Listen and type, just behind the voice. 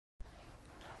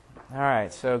All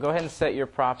right, so go ahead and set your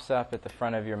props up at the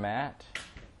front of your mat,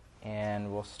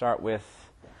 and we'll start with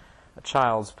a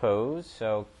child's pose.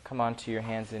 So come onto your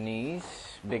hands and knees,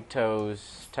 big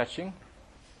toes touching.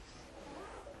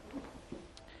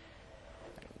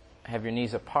 Have your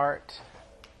knees apart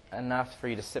enough for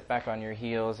you to sit back on your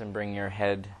heels and bring your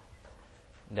head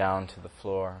down to the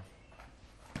floor,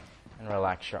 and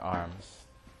relax your arms.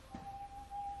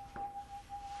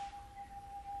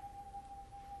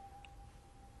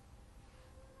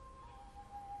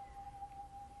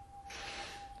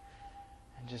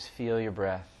 And just feel your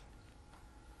breath.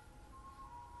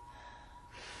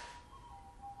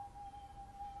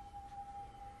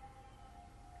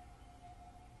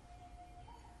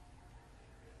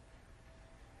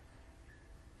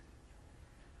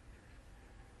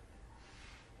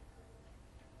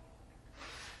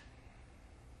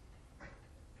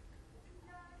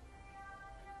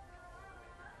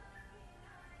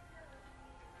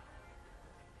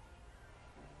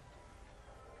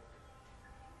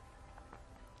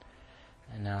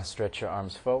 And now stretch your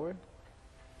arms forward,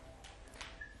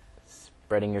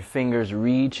 spreading your fingers,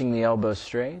 reaching the elbows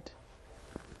straight.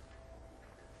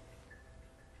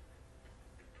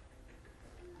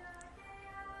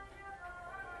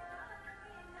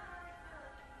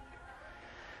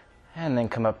 And then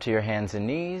come up to your hands and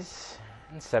knees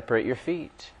and separate your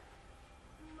feet.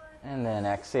 And then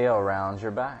exhale, round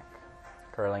your back,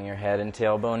 curling your head and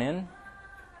tailbone in.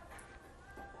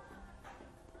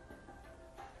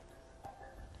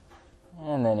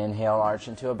 And then inhale, arch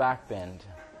into a back bend.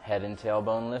 Head and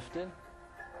tailbone lifted.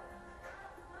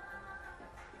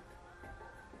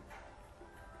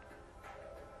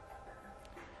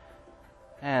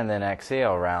 And then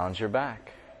exhale, round your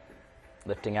back.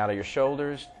 Lifting out of your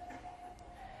shoulders.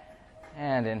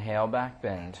 And inhale, back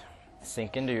bend.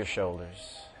 Sink into your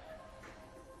shoulders.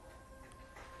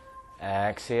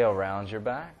 Exhale, round your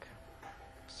back.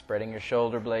 Spreading your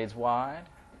shoulder blades wide.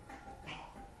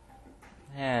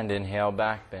 And inhale,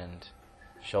 back bend.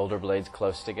 Shoulder blades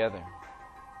close together.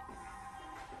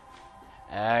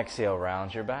 Exhale,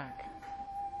 round your back.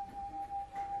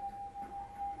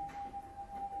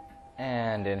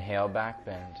 And inhale, back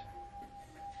bend.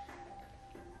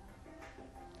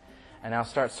 And now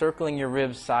start circling your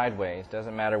ribs sideways.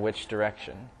 Doesn't matter which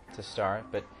direction to start,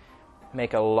 but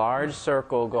make a large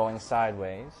circle going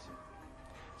sideways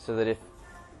so that if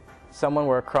someone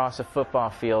were across a football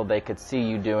field, they could see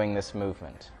you doing this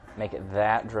movement. Make it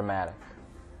that dramatic.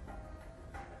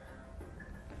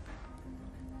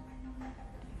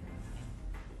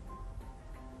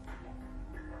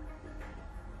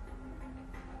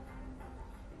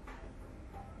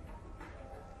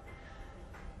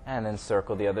 And then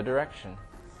circle the other direction.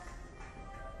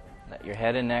 Let your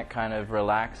head and neck kind of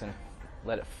relax and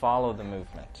let it follow the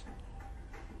movement.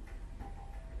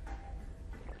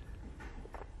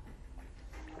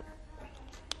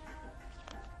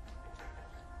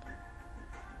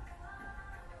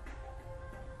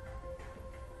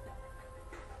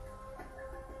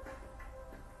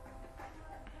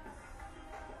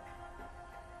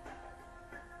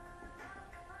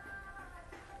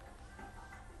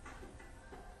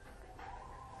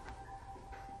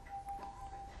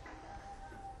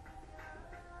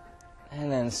 And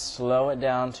then slow it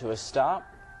down to a stop.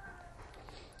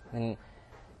 And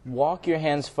walk your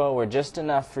hands forward just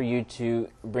enough for you to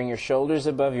bring your shoulders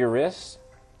above your wrists,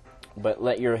 but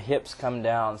let your hips come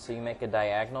down so you make a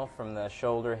diagonal from the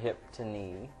shoulder, hip to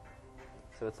knee.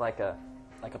 So it's like a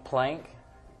plank,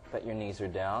 but your knees are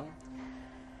down.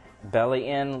 Belly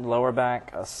in, lower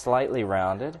back slightly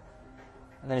rounded.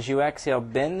 And then as you exhale,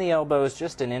 bend the elbows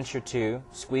just an inch or two,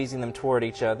 squeezing them toward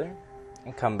each other,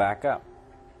 and come back up.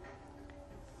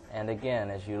 And again,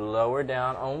 as you lower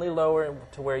down, only lower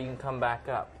to where you can come back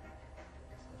up.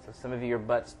 So some of you, your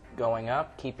butt's going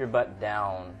up, keep your butt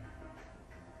down.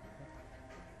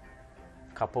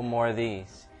 A couple more of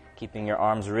these. Keeping your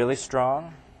arms really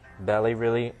strong, belly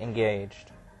really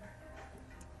engaged.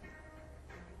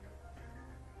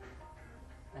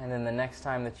 And then the next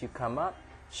time that you come up,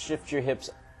 shift your hips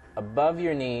above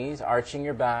your knees, arching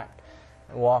your back,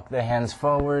 and walk the hands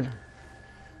forward.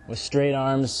 With straight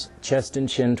arms, chest and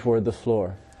chin toward the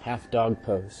floor. Half dog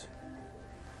pose.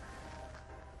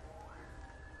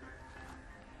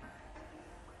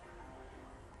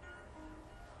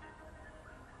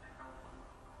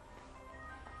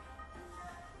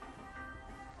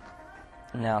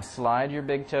 Now slide your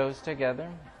big toes together.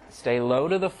 Stay low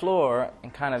to the floor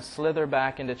and kind of slither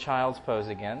back into child's pose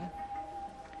again,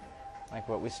 like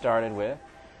what we started with.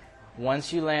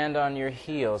 Once you land on your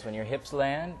heels, when your hips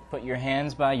land, put your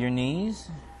hands by your knees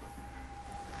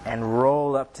and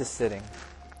roll up to sitting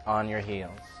on your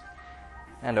heels.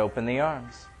 and open the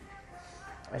arms.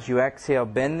 As you exhale,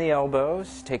 bend the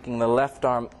elbows, taking the left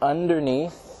arm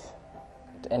underneath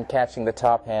and catching the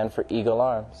top hand for eagle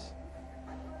arms.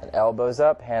 And elbows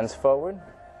up, hands forward.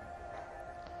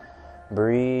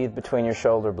 Breathe between your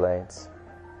shoulder blades.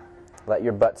 Let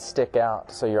your butt stick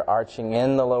out so you're arching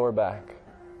in the lower back.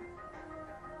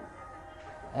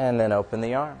 And then open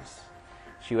the arms.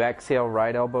 As you exhale,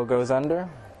 right elbow goes under.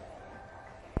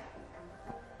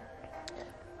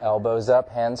 Elbows up,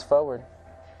 hands forward.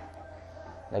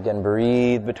 And again,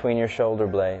 breathe between your shoulder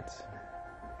blades.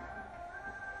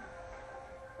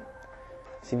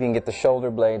 See if you can get the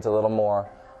shoulder blades a little more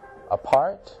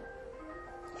apart.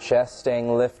 Chest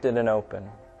staying lifted and open.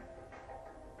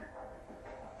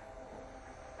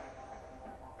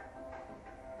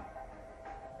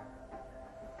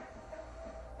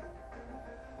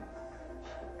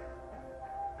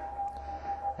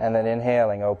 And then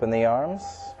inhaling, open the arms.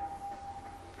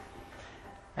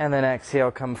 And then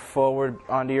exhale, come forward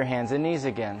onto your hands and knees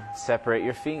again. Separate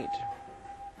your feet.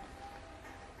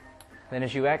 Then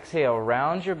as you exhale,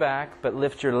 round your back, but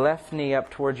lift your left knee up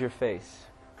towards your face.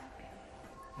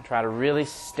 And try to really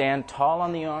stand tall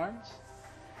on the arms.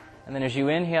 And then as you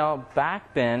inhale,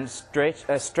 back bend,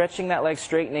 stretching that leg,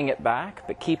 straightening it back,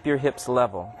 but keep your hips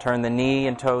level. Turn the knee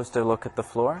and toes to look at the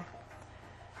floor.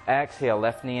 Exhale,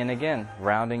 left knee in again,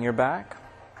 rounding your back.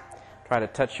 Try to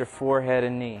touch your forehead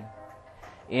and knee.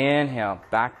 Inhale,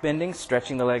 back bending,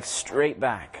 stretching the legs straight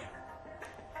back.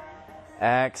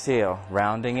 Exhale,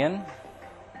 rounding in.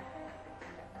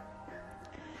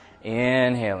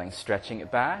 Inhaling, stretching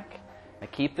it back. Now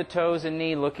keep the toes and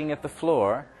knee looking at the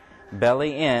floor.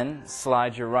 Belly in,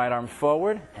 slide your right arm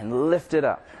forward and lift it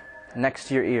up next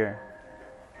to your ear.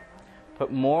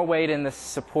 Put more weight in the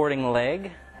supporting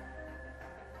leg.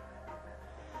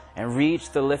 And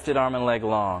reach the lifted arm and leg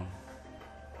long.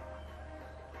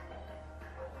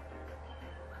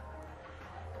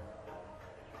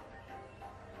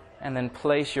 And then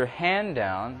place your hand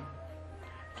down,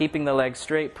 keeping the leg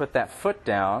straight, put that foot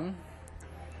down.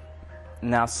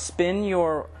 Now spin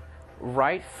your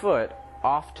right foot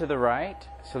off to the right,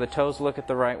 so the toes look at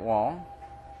the right wall.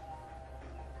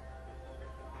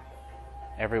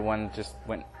 Everyone just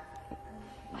went,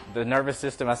 the nervous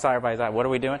system, I saw everybody's eye. What are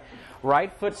we doing?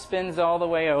 Right foot spins all the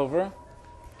way over.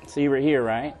 So you were here,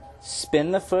 right? Spin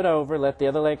the foot over, let the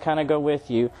other leg kind of go with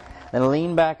you. Then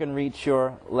lean back and reach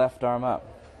your left arm up.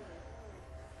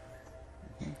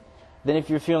 Then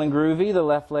if you're feeling groovy, the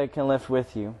left leg can lift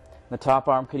with you. The top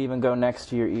arm could even go next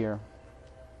to your ear.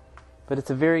 But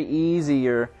it's a very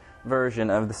easier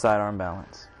version of the side arm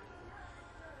balance.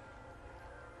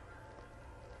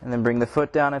 And then bring the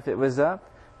foot down if it was up.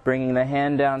 Bringing the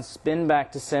hand down, spin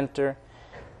back to center.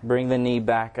 Bring the knee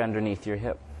back underneath your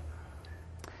hip.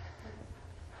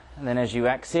 And then as you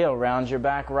exhale, round your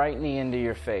back, right knee into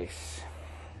your face.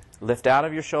 Lift out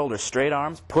of your shoulders, straight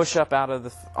arms, push up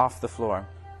off the floor.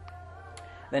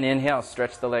 Then inhale,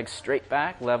 stretch the legs straight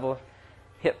back, level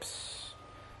hips.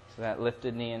 So that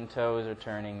lifted knee and toes are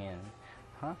turning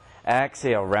in.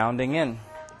 Exhale, rounding in.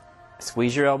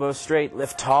 Squeeze your elbows straight,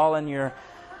 lift tall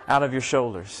out of your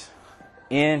shoulders.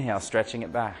 Inhale, stretching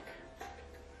it back.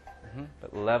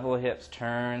 But level hips,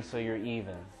 turn so you're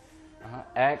even.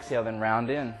 Exhale, then round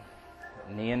in.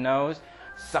 Knee and nose,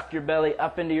 suck your belly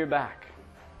up into your back.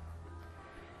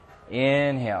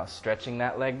 Inhale, stretching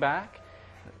that leg back.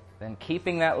 Then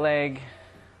keeping that leg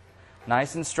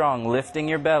nice and strong, lifting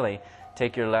your belly.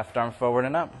 Take your left arm forward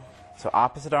and up. So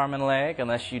opposite arm and leg,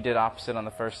 unless you did opposite on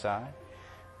the first side.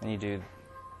 Then you do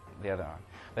the other arm.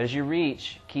 But as you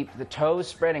reach, keep the toes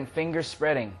spreading, fingers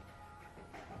spreading.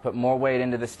 Put more weight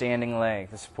into the standing leg,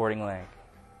 the supporting leg.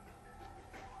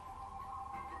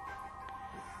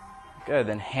 Good.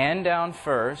 Then hand down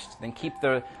first. Then keep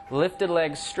the lifted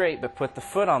legs straight, but put the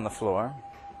foot on the floor.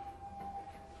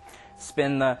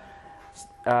 Spin the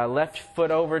left foot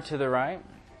over to the right.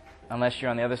 Unless you're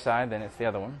on the other side, then it's the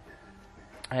other one.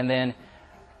 And then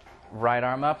right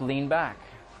arm up, lean back.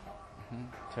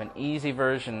 To an easy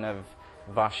version of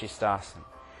Vashisthasana.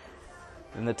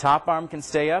 Then the top arm can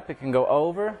stay up. It can go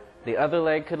over. The other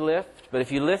leg could lift. But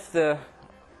if you lift the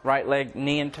right leg,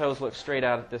 knee and toes look straight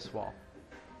out at this wall.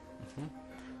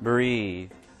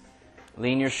 Breathe.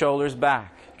 Lean your shoulders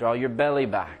back. Draw your belly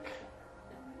back.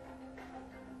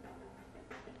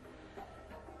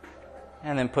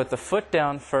 And then put the foot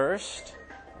down first.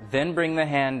 Then bring the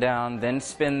hand down. Then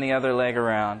spin the other leg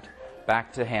around.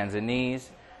 Back to hands and knees.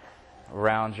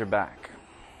 Round your back.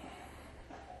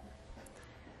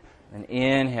 Then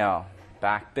inhale,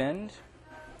 back bend.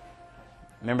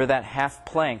 Remember that half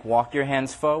plank. Walk your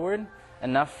hands forward,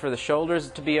 enough for the shoulders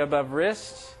to be above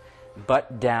wrists,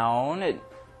 butt down.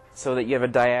 so that you have a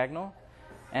diagonal.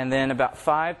 And then about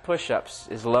 5 push-ups,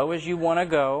 as low as you want to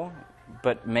go,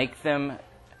 but make them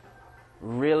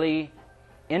really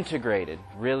integrated,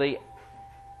 really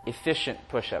efficient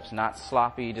push-ups, not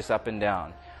sloppy, just up and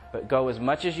down. But go as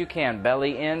much as you can,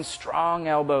 belly in, strong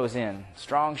elbows in,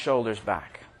 strong shoulders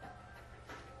back.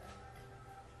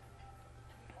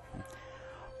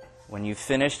 When you've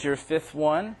finished your 5th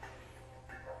one,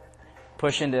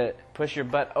 push your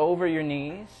butt over your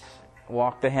knees.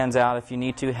 Walk the hands out if you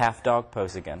need to. Half dog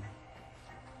pose again.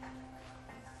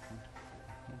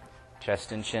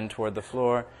 Chest and chin toward the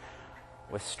floor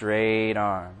with straight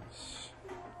arms.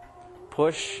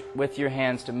 Push with your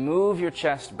hands to move your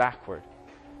chest backward,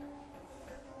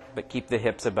 but keep the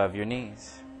hips above your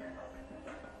knees.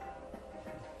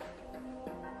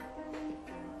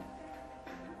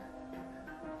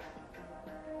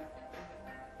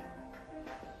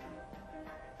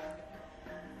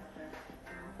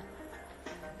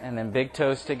 And then big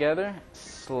toes together.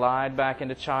 Slide back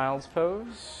into child's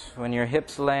pose. When your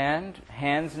hips land,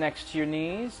 hands next to your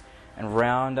knees, and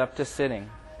round up to sitting.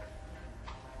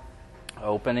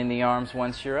 Opening the arms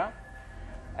once you're up.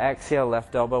 Exhale,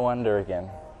 left elbow under again.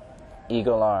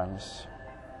 Eagle arms.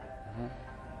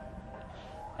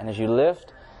 And as you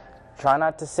lift, try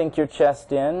not to sink your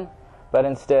chest in, but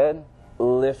instead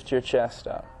lift your chest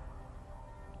up.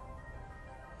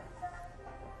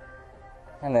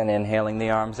 And then inhaling the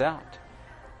arms out.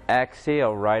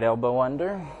 Exhale, right elbow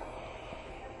under.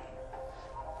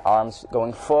 Arms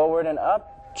going forward and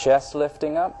up, chest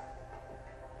lifting up.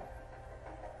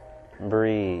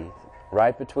 Breathe,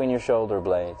 right between your shoulder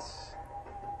blades.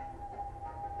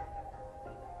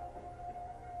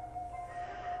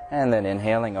 And then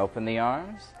inhaling, open the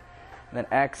arms. Then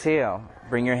exhale,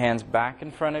 bring your hands back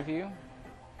in front of you.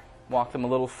 Walk them a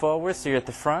little forward so you're at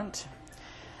the front.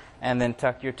 And then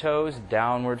tuck your toes,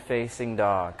 downward facing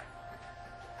dog.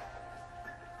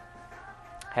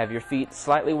 Have your feet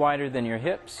slightly wider than your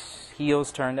hips,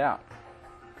 heels turned out.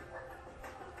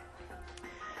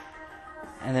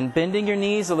 And then bending your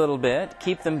knees a little bit,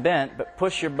 keep them bent, but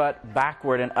push your butt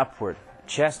backward and upward.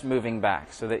 Chest moving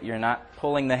back so that you're not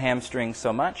pulling the hamstrings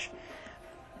so much.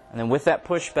 And then with that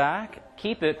push back,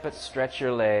 keep it, but stretch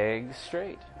your legs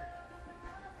straight.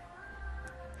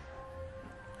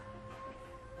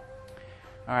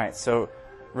 All right, so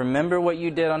remember what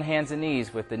you did on hands and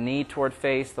knees with the knee toward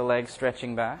face, the legs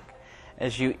stretching back.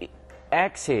 As you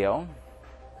exhale,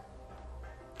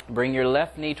 bring your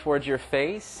left knee towards your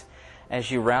face. As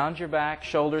you round your back,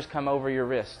 shoulders come over your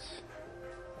wrists.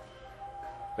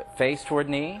 But face toward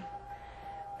knee.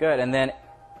 Good, and then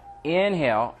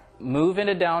inhale, move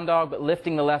into down dog, but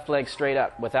lifting the left leg straight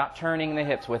up without turning the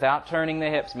hips. Without turning the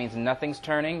hips means nothing's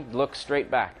turning. Look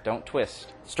straight back, don't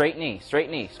twist. Straight knee, straight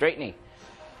knee, straight knee.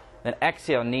 Then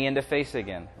exhale, knee into face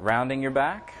again. Rounding your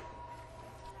back.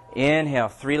 Inhale,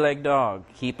 3-leg dog.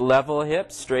 Keep level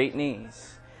hips, straight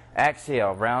knees.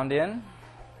 Exhale, round in.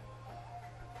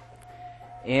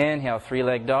 Inhale,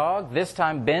 3-leg dog. This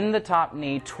time, bend the top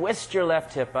knee, twist your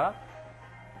left hip up.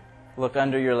 Look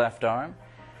under your left arm.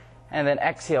 And then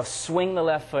exhale, swing the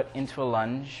left foot into a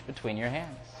lunge between your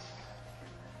hands.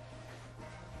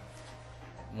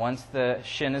 Once the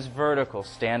shin is vertical,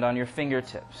 stand on your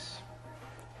fingertips.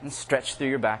 And stretch through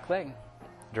your back leg,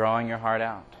 drawing your heart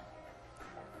out.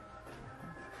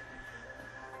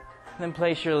 Then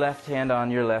place your left hand on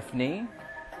your left knee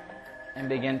and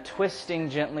begin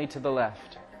twisting gently to the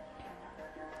left.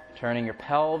 Turning your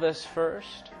pelvis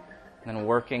first, then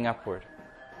working upward.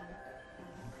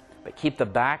 But keep the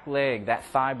back leg, that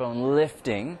thigh bone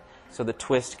lifting so the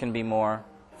twist can be more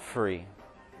free.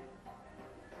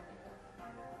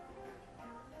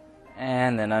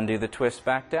 And then undo the twist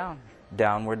back down.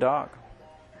 Downward dog.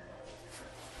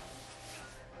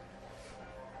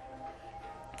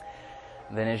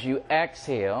 Then as you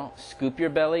exhale, scoop your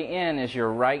belly in as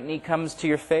your right knee comes to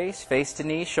your face, face to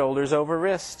knee, shoulders over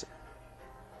wrist.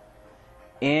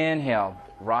 Inhale,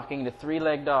 rocking to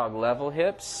 3-leg dog, level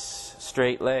hips,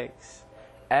 straight legs.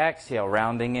 Exhale,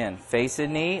 rounding in, face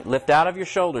and knee, lift out of your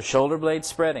shoulders, shoulder blades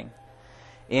spreading.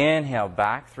 Inhale,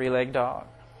 back, 3-leg dog.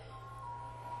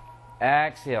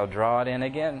 Exhale, draw it in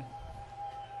again.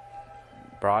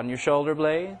 Broaden your shoulder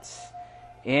blades.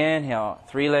 Inhale,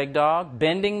 3-leg dog,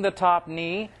 bending the top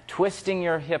knee, twisting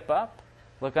your hip up.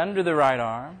 Look under the right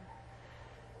arm.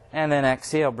 And then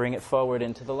exhale, bring it forward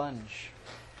into the lunge.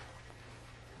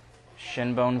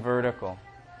 Shin bone vertical,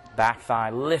 back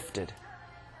thigh lifted.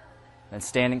 Then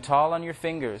standing tall on your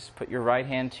fingers, put your right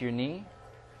hand to your knee.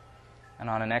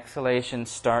 And on an exhalation,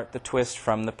 start the twist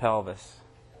from the pelvis.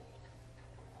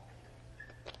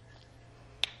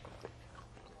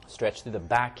 Stretch through the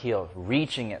back heel,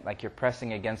 reaching it like you're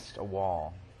pressing against a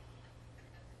wall.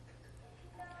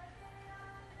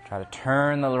 Try to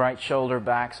turn the right shoulder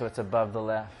back so it's above the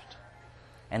left.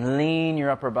 And lean your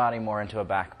upper body more into a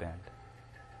back bend.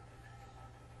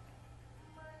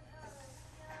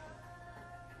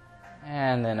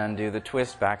 And then undo the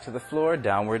twist back to the floor,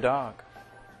 downward dog.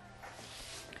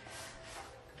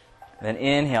 Then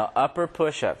inhale, upper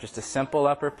push-up, just a simple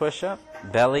upper push-up.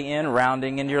 Belly in,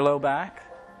 rounding into your low back.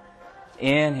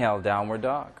 Inhale, downward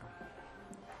dog.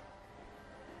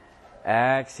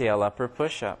 Exhale, upper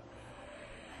push-up.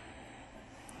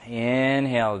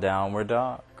 Inhale, downward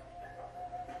dog.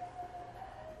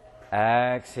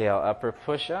 Exhale, upper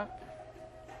push-up.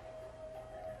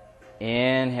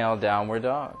 Inhale, downward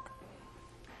dog.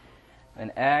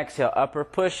 And exhale, upper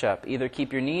push-up. Either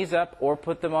keep your knees up or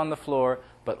put them on the floor,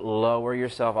 but lower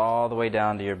yourself all the way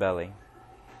down to your belly.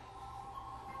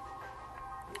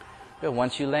 Good.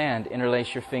 Once you land,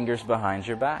 interlace your fingers behind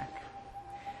your back.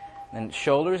 Then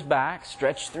shoulders back,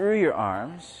 stretch through your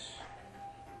arms.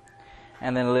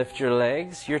 And then lift your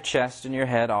legs, your chest, and your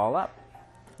head all up.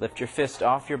 Lift your fist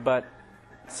off your butt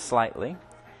slightly.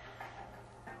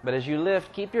 But as you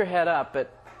lift, keep your head up,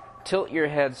 but tilt your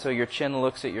head so your chin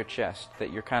looks at your chest,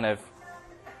 that you're kind of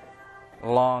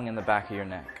long in the back of your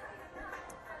neck.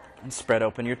 And spread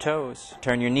open your toes.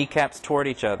 Turn your kneecaps toward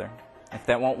each other. If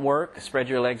that won't work, spread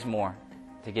your legs more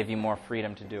to give you more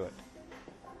freedom to do it.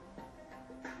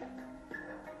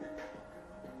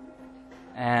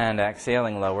 And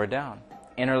exhaling, lower down.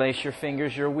 Interlace your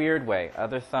fingers your weird way.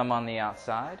 Other thumb on the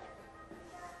outside.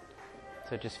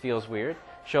 So it just feels weird.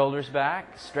 Shoulders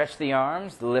back. Stretch the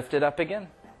arms. Lift it up again.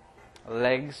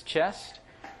 Legs, chest.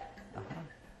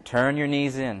 Turn your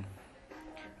knees in.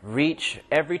 Reach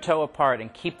every toe apart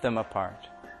and keep them apart.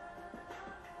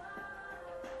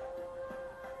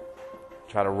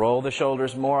 Try to roll the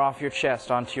shoulders more off your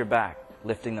chest onto your back,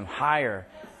 lifting them higher.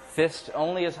 Fist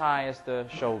only as high as the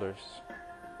shoulders.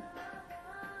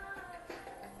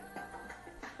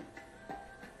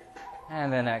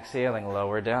 And then exhaling,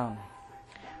 lower down.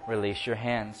 Release your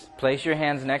hands. Place your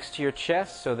hands next to your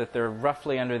chest so that they're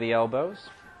roughly under the elbows.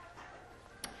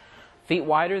 Feet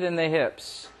wider than the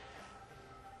hips.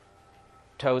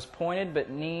 Toes pointed, but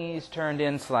knees turned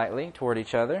in slightly toward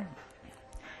each other.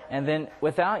 And then,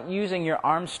 without using your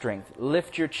arm strength,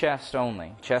 lift your chest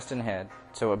only, chest and head.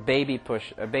 So a baby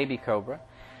push, a baby cobra.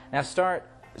 Now start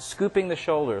scooping the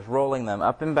shoulders, rolling them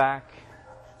up and back.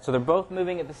 So they're both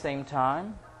moving at the same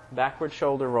time, backward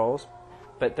shoulder rolls,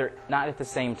 but they're not at the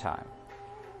same time.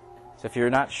 So if you're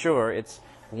not sure, it's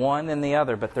one and the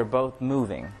other, but they're both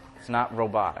moving. It's not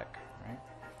robotic.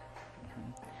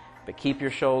 But keep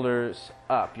your shoulders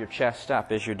up, your chest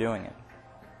up as you're doing it.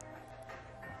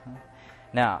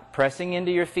 Now, pressing into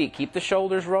your feet. Keep the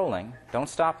shoulders rolling. Don't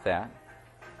stop that.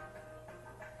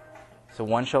 So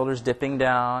one shoulder's dipping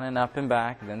down and up and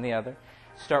back, and then the other.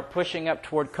 Start pushing up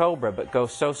toward cobra, but go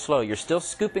so slow. You're still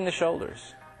scooping the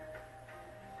shoulders.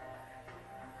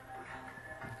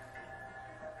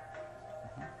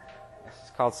 This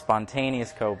is called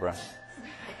spontaneous cobra.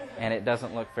 And it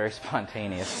doesn't look very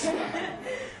spontaneous.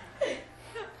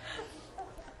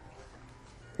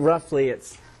 Roughly,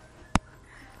 it's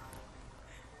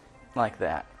like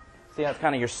that. See how it's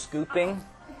kind of you're scooping,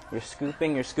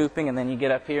 and then you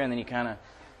get up here, and then you kind of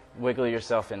wiggle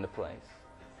yourself into place.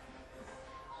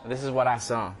 This is what I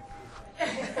saw.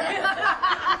 It's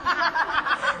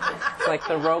like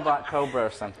the robot cobra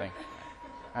or something.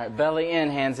 All right, belly in,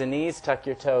 hands and knees, tuck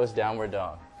your toes, downward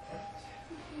dog.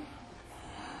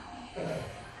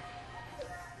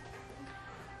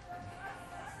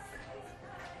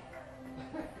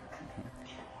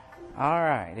 All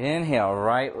right, inhale,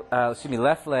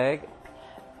 left leg.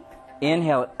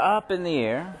 Inhale it up in the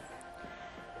air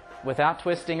without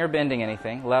twisting or bending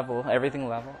anything. Level, everything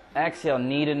level. Exhale,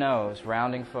 knee to nose,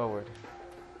 rounding forward.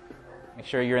 Make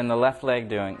sure you're in the left leg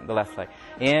doing the left leg.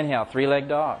 Inhale, three-leg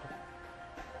dog.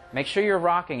 Make sure you're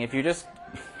rocking. If you're just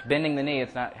bending the knee,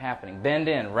 it's not happening. Bend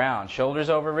in, round, shoulders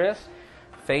over wrist,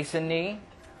 face and knee.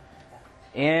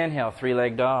 Inhale,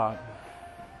 three-leg dog.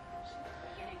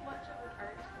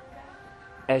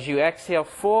 As you exhale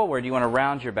forward, you want to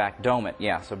round your back, dome it.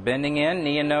 Yeah, so bending in,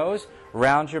 knee and nose,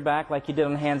 round your back like you did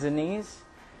on hands and knees.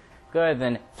 Good,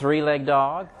 then three-leg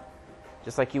dog,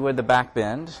 just like you would the back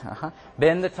bend.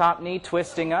 Bend the top knee,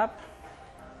 twisting up.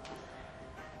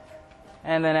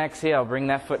 And then exhale, bring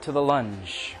that foot to the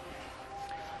lunge.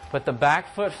 Put the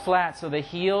back foot flat so the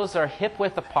heels are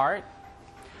hip-width apart.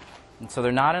 And so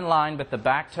they're not in line, but the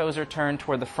back toes are turned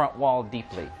toward the front wall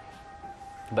deeply.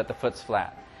 But the foot's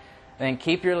flat. Then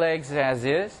keep your legs as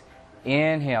is.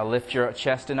 Inhale, lift your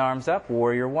chest and arms up.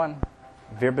 Warrior one.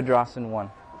 Virabhadrasana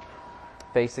one.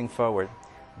 Facing forward.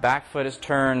 Back foot is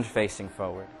turned facing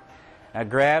forward. Now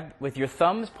grab, with your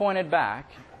thumbs pointed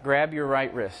back, grab your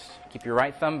right wrist. Keep your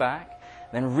right thumb back.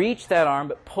 Then reach that arm,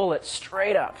 but pull it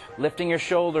straight up, lifting your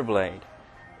shoulder blade.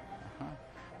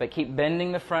 But keep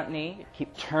bending the front knee.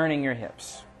 Keep turning your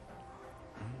hips.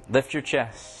 Lift your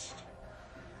chest.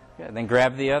 Good. Then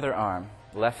grab the other arm.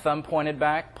 Left thumb pointed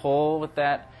back. Pull with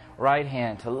that right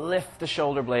hand to lift the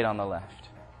shoulder blade on the left.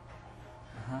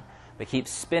 But keep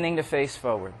spinning to face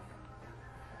forward.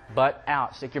 Butt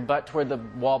out. Stick your butt toward the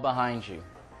wall behind you.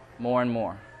 More and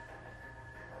more.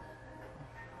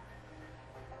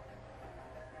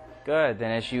 Good. Then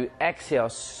as you exhale,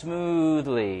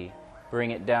 smoothly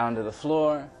bring it down to the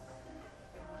floor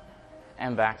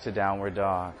and back to downward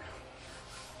dog.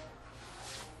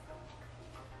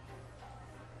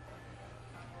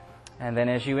 And then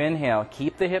as you inhale,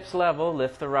 keep the hips level,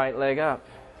 lift the right leg up.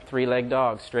 Three-leg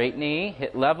dog, straight knee,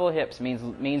 hit level hips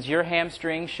means your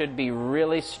hamstring should be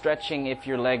really stretching if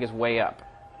your leg is way up.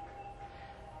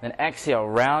 Then exhale,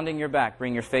 rounding your back,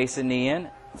 bring your face and knee in,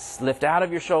 lift out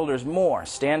of your shoulders more,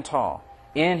 stand tall.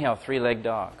 Inhale, three-leg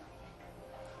dog.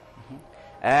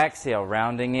 Exhale,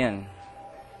 rounding in.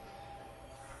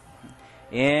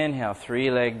 Inhale,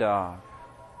 three-leg dog.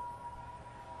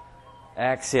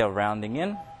 Exhale, rounding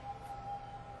in.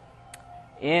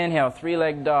 Inhale,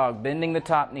 three-leg dog, bending the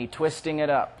top knee, twisting it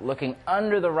up, looking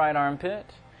under the right armpit.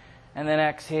 And then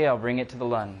exhale, bring it to the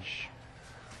lunge.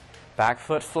 Back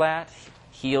foot flat,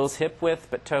 heels hip width,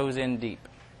 but toes in deep.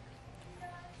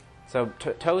 So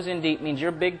toes in deep means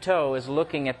your big toe is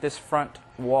looking at this front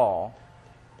wall,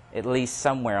 at least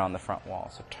somewhere on the front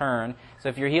wall. So turn. So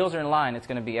if your heels are in line, it's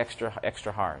going to be extra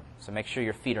hard. So make sure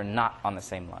your feet are not on the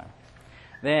same line.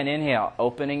 Then inhale,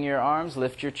 opening your arms,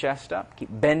 lift your chest up. Keep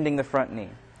bending the front knee.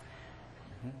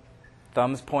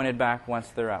 Thumbs pointed back once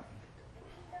they're up.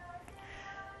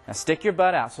 Now stick your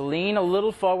butt out. So lean a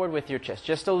little forward with your chest,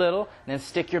 just a little, and then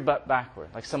stick your butt backward,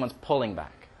 like someone's pulling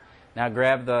back. Now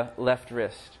grab the left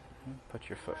wrist. Put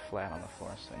your foot flat on the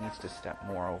floor, so it needs to step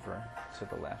more over to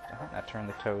the left. Now turn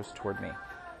the toes toward me.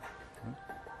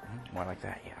 More like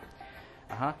that,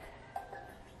 yeah.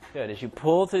 Good. As you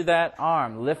pull through that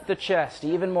arm, lift the chest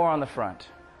even more on the front.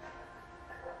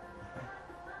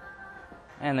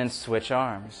 And then switch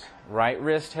arms. Right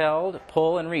wrist held,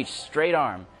 pull and reach, straight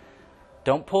arm.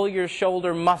 Don't pull your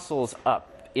shoulder muscles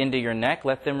up into your neck,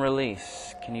 let them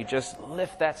release. Can you just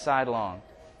lift that side long?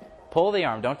 Pull the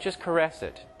arm, don't just caress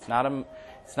it. It's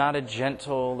not a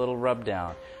gentle little rub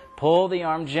down. Pull the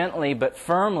arm gently but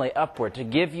firmly upward to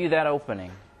give you that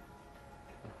opening.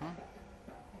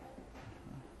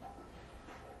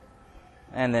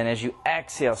 And then as you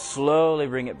exhale, slowly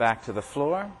bring it back to the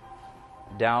floor.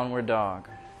 Downward dog.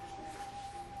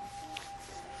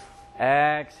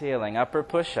 Exhaling, upper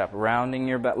push-up, rounding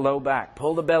your low back.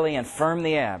 Pull the belly in, firm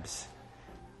the abs.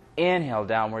 Inhale,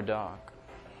 downward dog.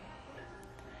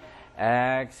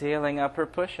 Exhaling, upper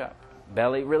push-up.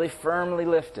 Belly really firmly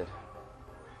lifted.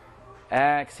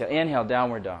 Exhale, inhale,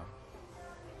 downward dog.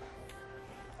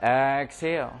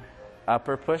 Exhale,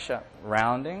 upper push-up,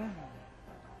 rounding.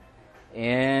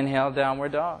 Inhale,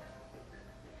 downward dog.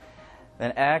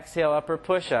 Then exhale, upper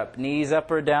push-up. Knees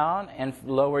up or down and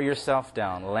lower yourself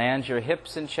down. Land your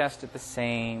hips and chest at the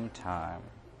same time.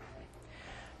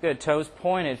 Good. Toes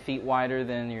pointed, feet wider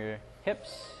than your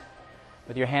hips.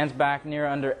 With your hands back near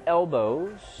under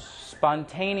elbows.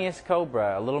 Spontaneous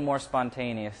cobra, a little more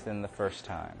spontaneous than the first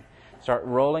time. Start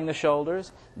rolling the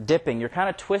shoulders, dipping. You're kind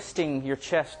of twisting your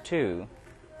chest too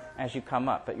as you come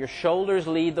up. But your shoulders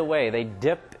lead the way. They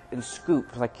dip and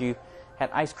scoop like you had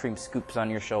ice cream scoops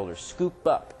on your shoulders. Scoop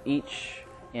up each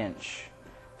inch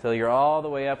till you're all the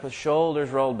way up with shoulders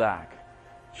rolled back.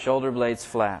 Shoulder blades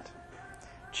flat.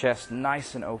 Chest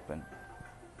nice and open.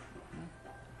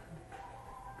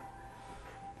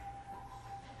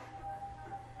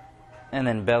 And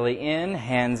then belly in,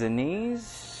 hands and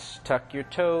knees. Tuck your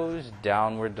toes,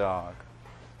 downward dog.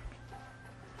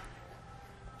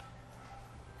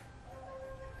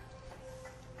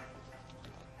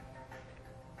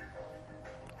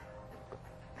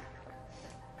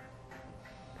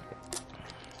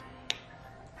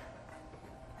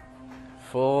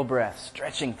 Full breath,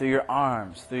 stretching through your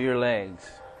arms, through your legs.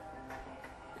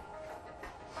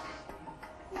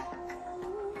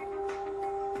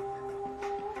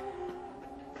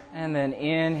 And then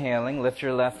inhaling, lift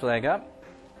your left leg up.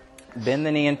 Bend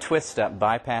the knee and twist up,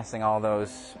 bypassing all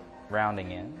those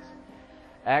rounding ends.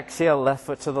 Exhale, left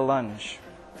foot to the lunge.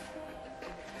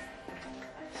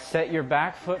 Set your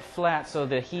back foot flat so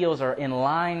the heels are in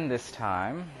line this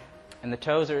time. and the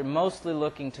toes are mostly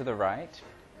looking to the right.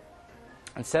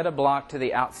 And set a block to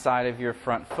the outside of your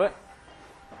front foot.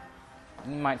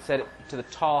 You might set it to the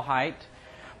tall height,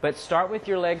 but start with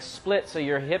your legs split so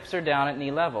your hips are down at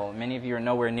knee level. Many of you are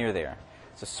nowhere near there.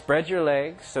 So spread your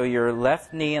legs so your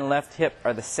left knee and left hip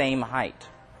are the same height.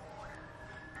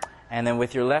 And then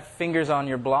with your left fingers on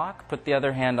your block, put the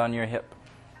other hand on your hip.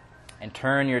 And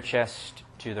turn your chest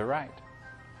to the right.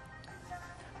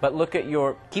 But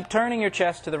keep turning your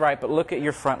chest to the right, but look at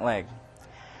your front leg.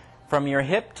 From your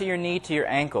hip to your knee to your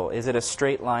ankle, is it a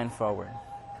straight line forward?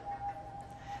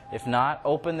 If not,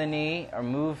 open the knee or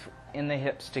move in the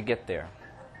hips to get there.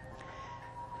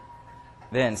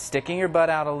 Then, sticking your butt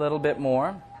out a little bit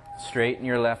more, straighten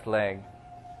your left leg.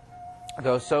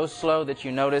 Go so slow that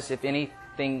you notice if any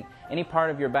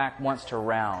part of your back wants to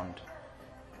round.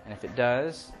 And if it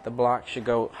does, the block should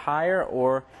go higher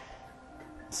or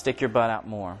stick your butt out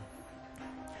more.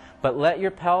 But let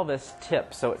your pelvis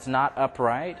tip so it's not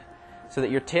upright, so that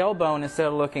your tailbone, instead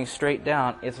of looking straight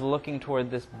down, is looking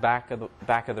toward this back of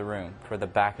the room, for the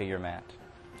back of your mat.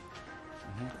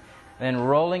 Then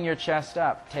rolling your chest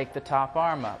up, take the top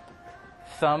arm up.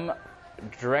 Thumb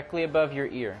directly above your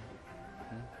ear.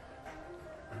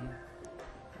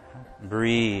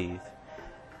 Breathe.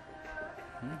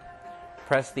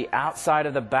 Press the outside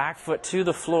of the back foot to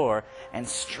the floor and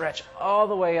stretch all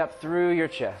the way up through your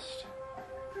chest.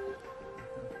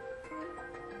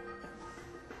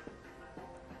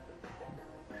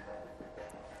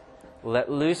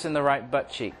 Let loose in the right butt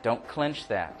cheek. Don't clench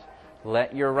that.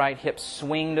 Let your right hip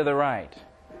swing to the right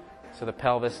so the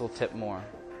pelvis will tip more.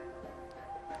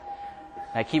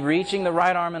 Now keep reaching the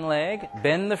right arm and leg.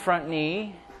 Bend the front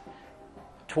knee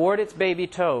toward its baby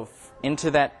toe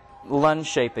into that lunge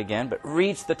shape again, but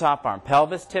reach the top arm.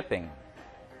 Pelvis tipping.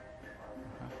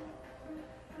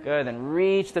 Good. Then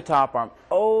reach the top arm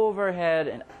overhead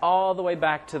and all the way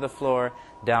back to the floor,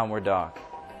 downward dog.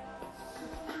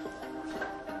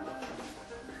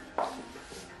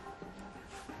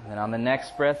 And on the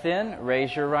next breath in,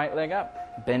 raise your right leg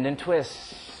up. Bend and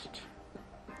twist.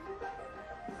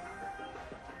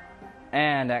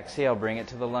 And exhale, bring it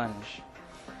to the lunge.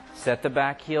 Set the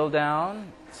back heel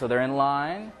down so they're in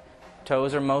line.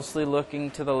 Toes are mostly looking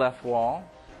to the left wall.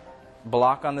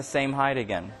 Block on the same height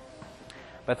again.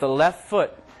 But the left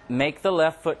foot, make the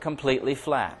left foot completely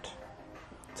flat.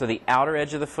 So the outer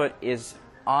edge of the foot is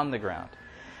on the ground.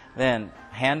 Then,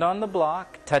 hand on the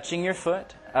block, touching your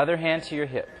foot, other hand to your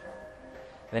hip.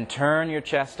 Then turn your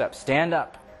chest up. Stand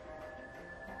up.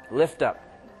 Lift up.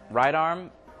 Right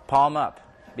arm, palm up.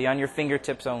 Be on your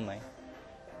fingertips only.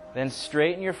 Then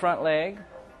straighten your front leg,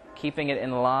 keeping it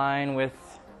in line with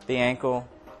the ankle,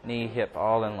 knee, hip,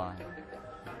 all in line.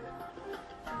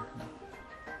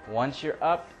 Once you're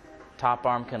up, top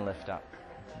arm can lift up.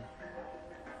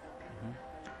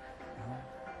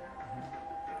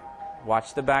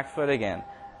 Watch the back foot again.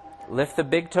 Lift the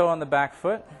big toe on the back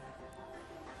foot.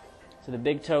 So the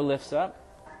big toe lifts up.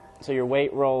 So your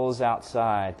weight rolls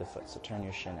outside the foot. So turn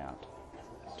your shin out.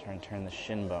 Turn the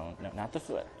shin bone. No, not the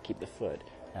foot. Keep the foot.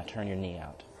 Now turn your knee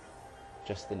out.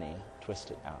 Just the knee.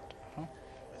 Twist it out.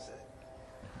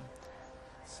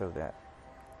 So that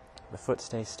the foot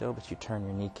stays still, but you turn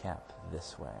your kneecap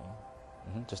this way.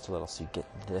 Just a little so you get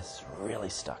this really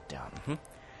stuck down.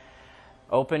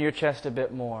 Open your chest a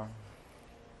bit more.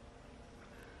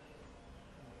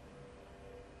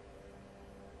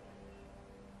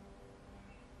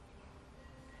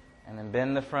 And then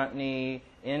bend the front knee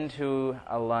into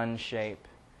a lunge shape.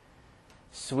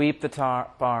 Sweep the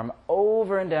top arm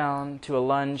over and down to a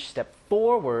lunge. Step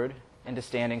forward into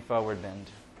standing forward bend.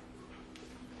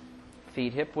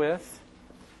 Feet hip width.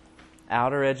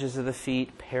 Outer edges of the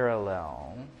feet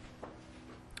parallel.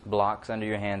 Blocks under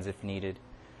your hands if needed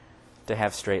to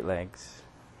have straight legs.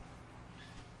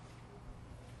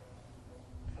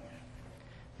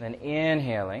 Then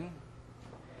inhaling.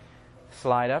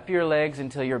 Slide up your legs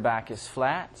until your back is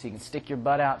flat, so you can stick your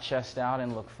butt out, chest out,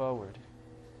 and look forward.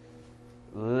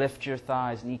 Lift your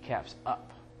thighs, kneecaps up.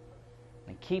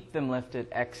 And keep them lifted.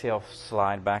 Exhale,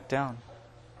 slide back down.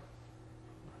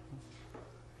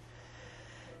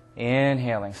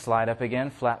 Inhaling, slide up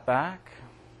again, flat back.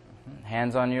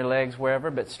 Hands on your legs wherever,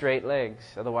 but straight legs.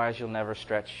 Otherwise, you'll never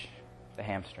stretch the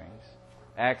hamstrings.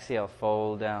 Exhale,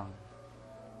 fold down.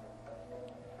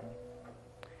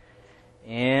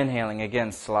 Inhaling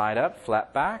again, slide up,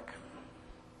 flat back.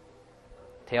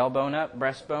 Tailbone up,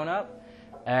 breastbone up.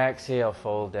 Exhale,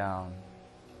 fold down.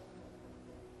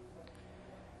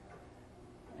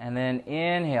 And then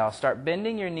inhale, start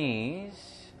bending your knees.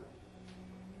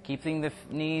 Keeping the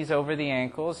knees over the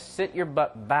ankles. Sit your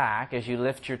butt back as you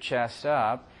lift your chest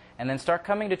up. And then start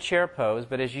coming to chair pose,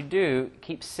 but as you do,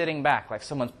 keep sitting back like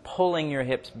someone's pulling your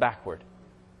hips backward.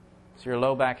 So your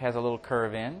low back has a little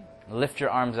curve in. Lift your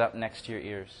arms up next to your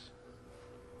ears.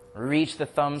 Reach the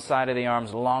thumb side of the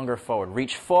arms longer forward.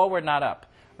 Reach forward, not up.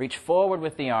 Reach forward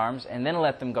with the arms and then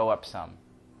let them go up some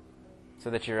so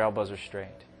that your elbows are straight.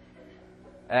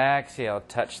 Exhale,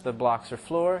 touch the blocks or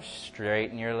floor,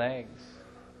 straighten your legs.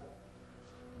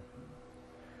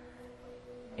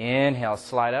 Inhale,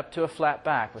 slide up to a flat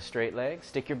back with straight legs.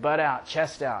 Stick your butt out,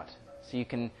 chest out, so you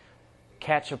can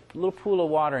catch a little pool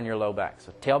of water in your low back.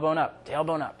 So tailbone up,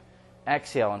 tailbone up.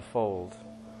 Exhale and fold.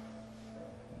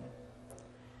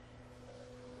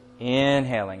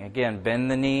 Inhaling. Again, bend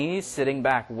the knees, sitting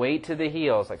back, weight to the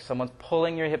heels, like someone's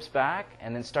pulling your hips back,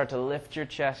 and then start to lift your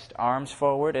chest, arms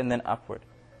forward, and then upward.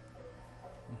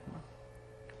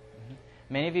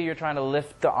 Many of you, you're trying to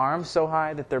lift the arms so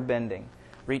high that they're bending.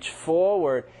 Reach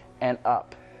forward and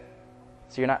up.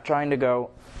 So you're not trying to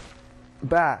go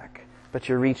back, but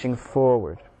you're reaching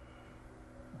forward.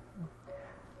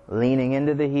 Leaning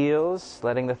into the heels,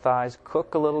 letting the thighs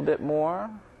cook a little bit more.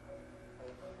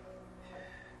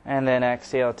 And then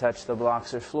exhale, touch the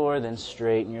blocks or floor, then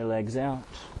straighten your legs out.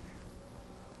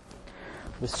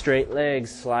 With straight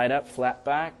legs, slide up, flat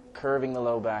back, curving the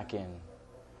low back in.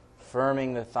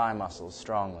 Firming the thigh muscles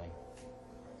strongly.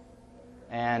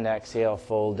 And exhale,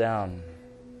 fold down.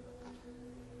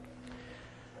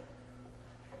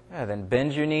 And then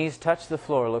bend your knees, touch the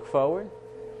floor, look forward.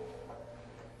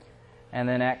 And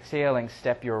then exhaling,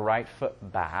 step your right foot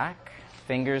back.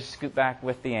 Fingers scoot back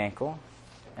with the ankle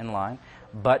in line.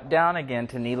 Butt down again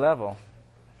to knee level.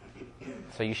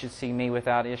 So you should see me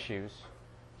without issues.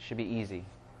 Should be easy.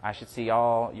 I should see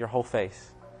your whole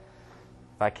face.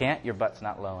 If I can't, your butt's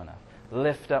not low enough.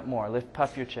 Lift up more.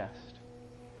 Puff your chest.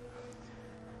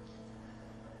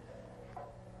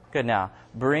 Good. Now,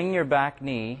 bring your back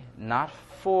knee not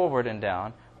forward and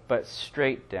down, but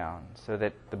straight down so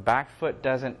that the back foot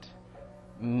doesn't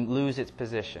lose its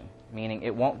position, meaning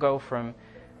it won't go from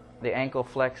the ankle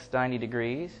flexed 90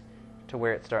 degrees to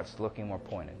where it starts looking more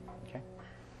pointed. Okay?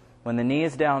 When the knee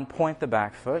is down, point the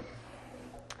back foot.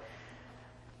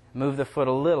 Move the foot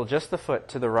a little, just the foot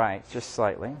to the right, just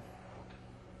slightly.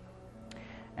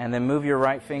 And then move your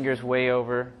right fingers way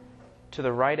over to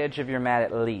the right edge of your mat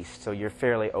at least, so you're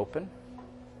fairly open.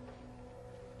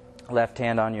 Left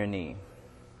hand on your knee.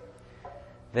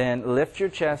 Then lift your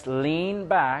chest, lean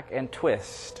back, and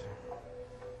twist.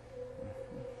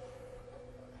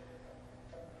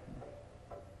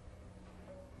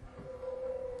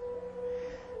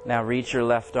 Now reach your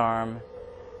left arm,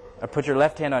 or put your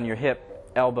left hand on your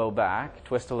hip, elbow back,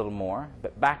 twist a little more,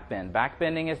 but back bend. Back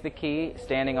bending is the key,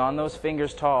 standing on those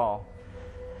fingers tall.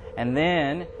 And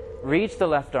then reach the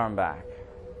left arm back.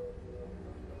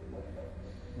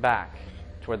 Back,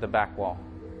 toward the back wall.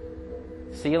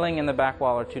 Ceiling and the back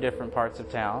wall are two different parts of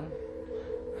town.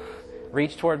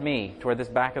 Reach toward me, toward this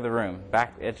back of the room,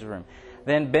 back edge of the room.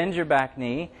 Then bend your back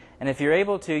knee, and if you're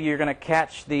able to, you're going to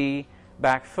catch the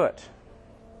back foot.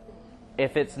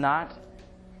 If it's not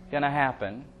going to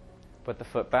happen, put the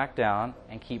foot back down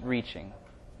and keep reaching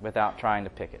without trying to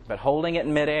pick it. But holding it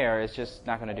in midair is just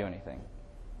not going to do anything.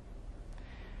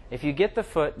 If you get the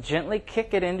foot, gently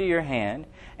kick it into your hand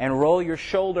and roll your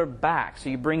shoulder back so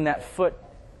you bring that foot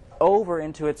over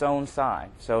into its own side.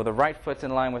 So the right foot's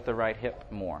in line with the right hip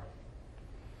more.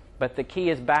 But the key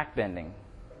is back bending.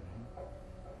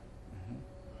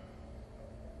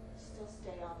 Still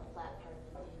stay on the flat part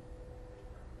of the knee.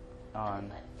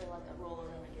 On. But like a roll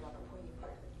around and get on the pointy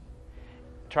part of the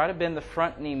knee. Try to bend the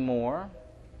front knee more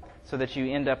so that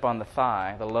you end up on the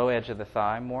thigh, the low edge of the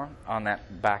thigh more, on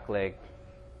that back leg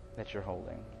that you're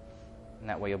holding. And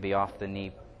that way you'll be off the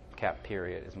knee cap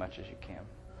period as much as you can.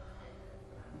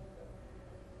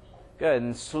 Good.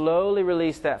 And slowly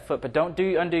release that foot, but don't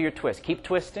undo your twist. Keep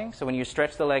twisting so when you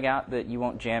stretch the leg out that you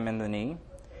won't jam in the knee.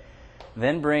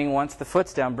 Then once the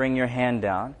foot's down, bring your hand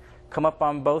down. Come up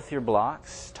on both your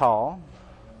blocks, tall,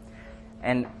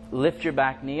 and lift your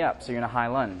back knee up so you're in a high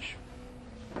lunge.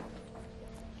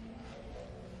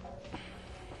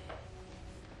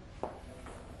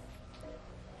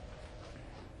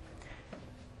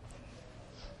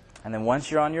 And then once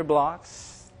you're on your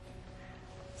blocks,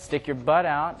 stick your butt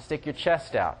out, stick your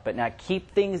chest out. But now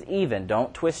keep things even.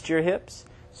 Don't twist your hips.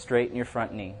 Straighten your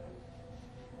front knee.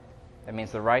 That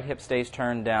means the right hip stays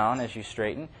turned down as you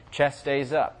straighten. Chest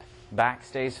stays up. Back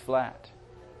stays flat.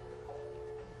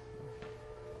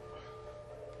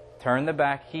 Turn the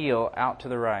back heel out to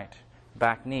the right.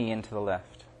 Back knee into the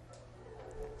left.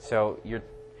 So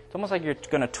it's almost like you're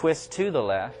going to twist to the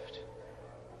left,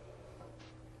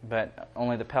 but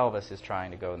only the pelvis is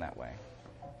trying to go in that way.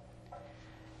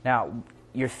 Now,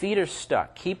 your feet are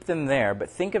stuck. Keep them there, but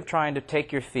think of trying to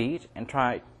take your feet and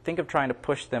think of trying to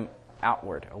push them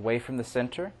outward, away from the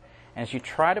center. And as you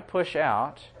try to push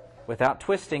out, without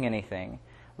twisting anything,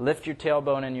 lift your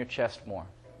tailbone and your chest more.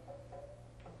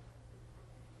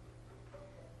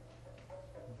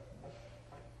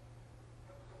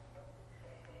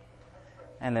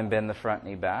 And then bend the front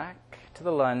knee back to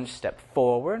the lunge, step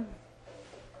forward,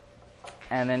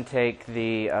 and then take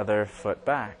the other foot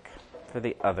back for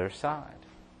the other side.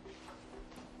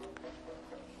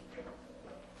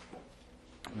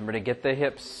 Remember to get the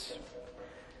hips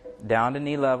down to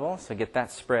knee level, so get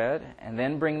that spread, and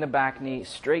then bring the back knee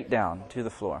straight down to the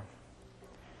floor.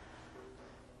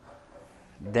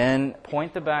 Then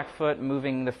point the back foot,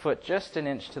 moving the foot just an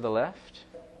inch to the left,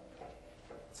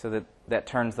 so that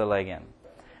turns the leg in.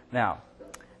 Now,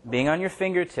 being on your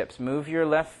fingertips, move your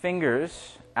left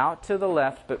fingers out to the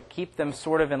left, but keep them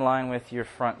sort of in line with your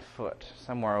front foot,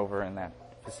 somewhere over in that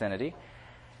vicinity.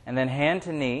 And then hand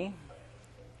to knee,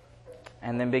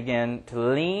 and then begin to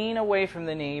lean away from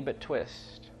the knee, but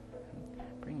twist.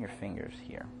 Bring your fingers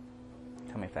here.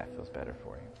 Tell me if that feels better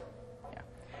for you. Yeah.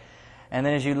 And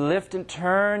then as you lift and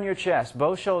turn your chest,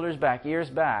 both shoulders back, ears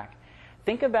back,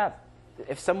 think about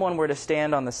if someone were to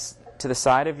stand to the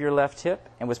side of your left hip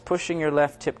and was pushing your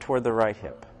left hip toward the right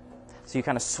hip. So you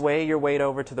kind of sway your weight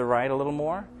over to the right a little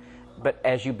more, but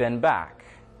as you bend back,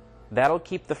 that'll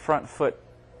keep the front foot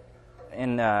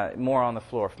more on the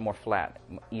floor, more flat,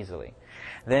 easily.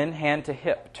 Then hand to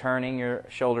hip, turning your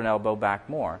shoulder and elbow back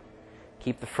more.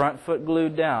 Keep the front foot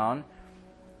glued down,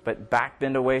 but back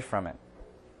bend away from it.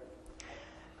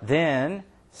 Then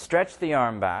stretch the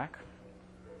arm back.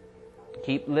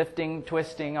 Keep lifting,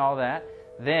 twisting, all that.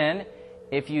 Then,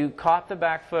 if you caught the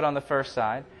back foot on the first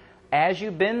side, as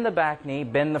you bend the back knee,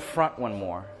 bend the front one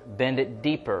more. Bend it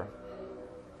deeper.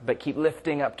 But keep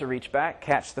lifting up to reach back.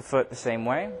 Catch the foot the same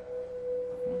way.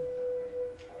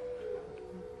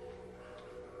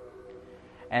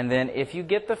 And then if you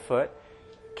get the foot,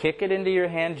 kick it into your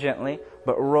hand gently,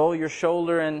 but roll your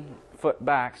shoulder and foot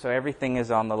back so everything is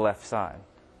on the left side.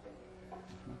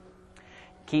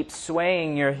 Keep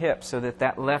swaying your hip so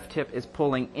that left hip is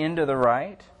pulling into the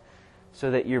right,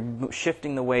 so that you're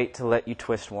shifting the weight to let you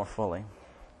twist more fully.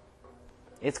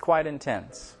 It's quite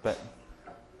intense, but,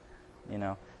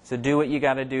 so do what you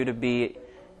got to do to be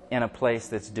in a place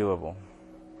that's doable.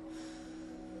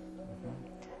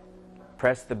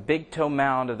 Press the big toe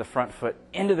mound of the front foot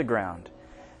into the ground,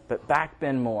 but back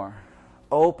bend more.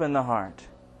 Open the heart.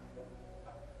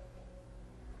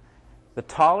 The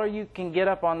taller you can get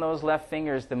up on those left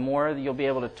fingers, the more you'll be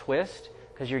able to twist,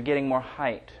 because you're getting more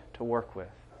height to work with.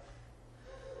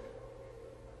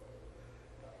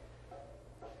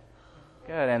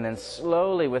 Good, and then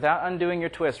slowly, without undoing your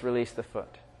twist, release the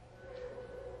foot.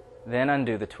 Then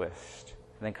undo the twist.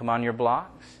 Then come on your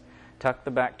blocks, tuck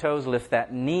the back toes, lift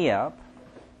that knee up.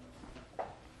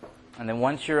 And then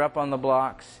once you're up on the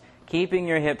blocks, keeping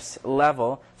your hips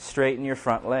level, straighten your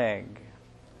front leg.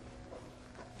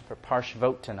 For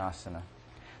Parshvottanasana.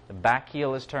 The back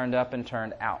heel is turned up and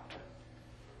turned out.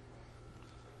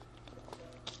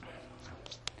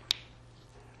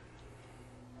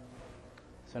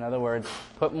 So in other words,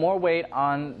 put more weight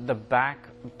on the back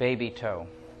baby toe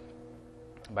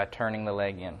by turning the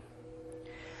leg in.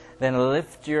 Then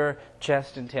lift your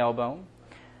chest and tailbone.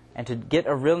 And to get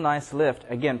a real nice lift,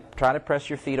 again, try to press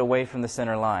your feet away from the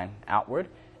center line, outward.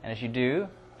 And as you do,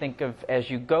 think of, as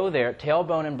you go there,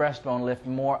 tailbone and breastbone lift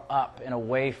more up and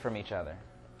away from each other.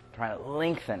 Trying to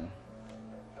lengthen.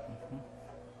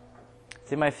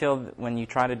 Does anybody feel that when you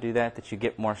try to do that you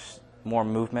get more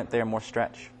movement there, more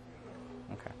stretch?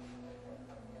 Okay.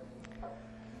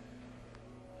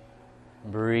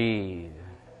 Breathe.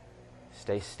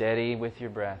 Stay steady with your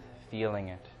breath, feeling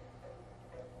it.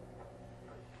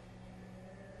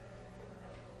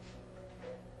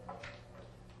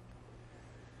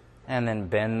 And then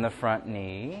bend the front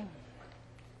knee.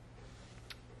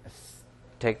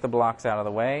 Take the blocks out of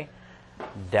the way.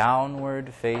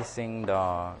 Downward facing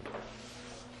dog.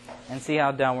 And see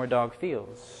how downward dog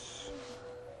feels.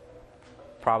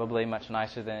 Probably much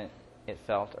nicer than it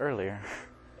felt earlier.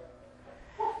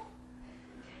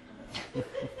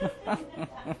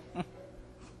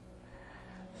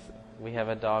 We have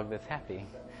a dog that's happy.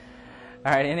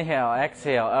 All right, inhale,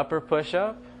 exhale, upper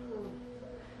push-up.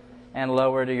 And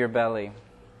lower to your belly.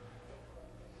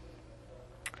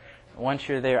 Once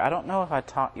you're there, I don't know if I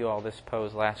taught you all this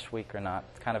pose last week or not.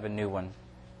 It's kind of a new one.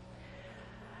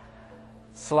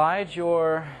 Slide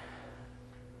your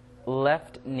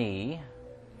left knee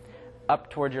up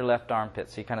toward your left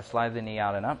armpit. So you kind of slide the knee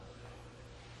out and up.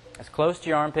 As close to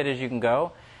your armpit as you can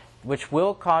go. which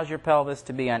will cause your pelvis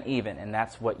to be uneven, and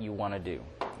that's what you want to do.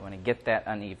 You want to get that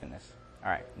unevenness.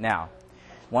 All right, now,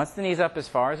 once the knee's up as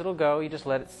far as it'll go, you just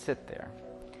let it sit there.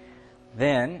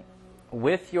 Then,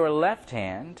 with your left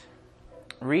hand,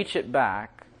 reach it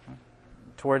back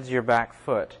towards your back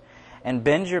foot and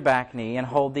bend your back knee and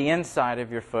hold the inside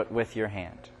of your foot with your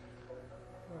hand.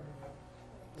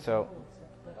 So,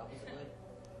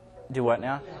 do what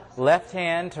now? Left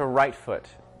hand to right foot.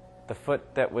 The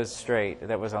foot that was straight,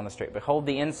 that was on the straight. But hold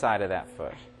the inside of that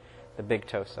foot, the big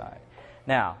toe side.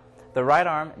 Now, the right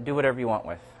arm, do whatever you want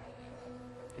with.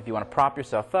 If you want to prop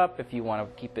yourself up, if you want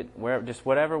to keep it wherever, just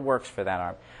whatever works for that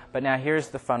arm. But now here's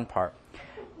the fun part.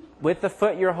 With the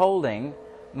foot you're holding,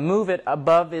 move it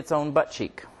above its own butt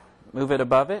cheek. Move it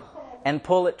above it and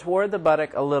pull it toward the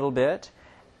buttock a little bit.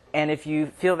 And if you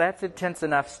feel that's intense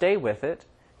enough, stay with it.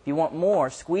 If you want more,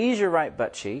 squeeze your right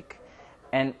butt cheek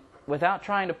and without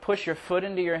trying to push your foot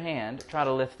into your hand, try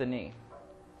to lift the knee.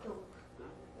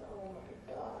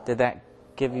 Did that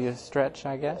give you a stretch,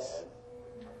 I guess?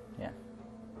 Yeah.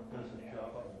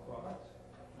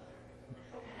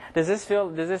 Does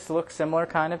this look similar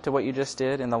kind of to what you just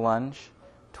did in the lunge?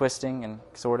 Twisting and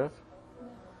sort of?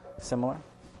 Similar?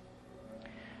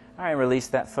 All right, release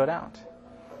that foot out.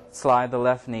 Slide the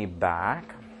left knee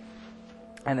back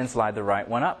and then slide the right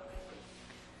one up.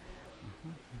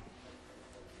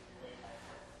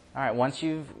 All right, once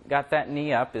you've got that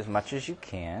knee up as much as you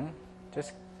can,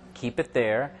 just keep it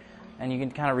there, and you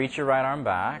can kind of reach your right arm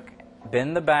back,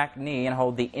 bend the back knee, and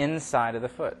hold the inside of the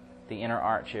foot, the inner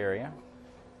arch area.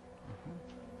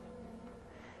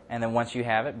 And then once you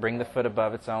have it, bring the foot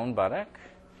above its own buttock,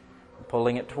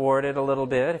 pulling it toward it a little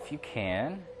bit if you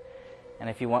can. And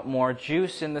if you want more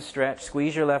juice in the stretch,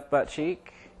 squeeze your left butt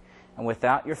cheek, and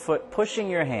without your foot pushing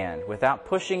your hand, without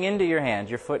pushing into your hand,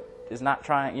 your foot is not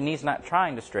trying, your knee's not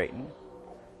trying to straighten.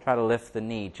 Try to lift the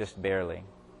knee just barely.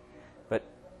 But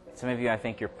some of you, I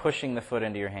think, you're pushing the foot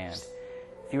into your hand.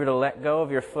 If you were to let go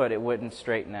of your foot, it wouldn't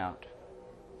straighten out.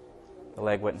 The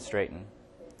leg wouldn't straighten.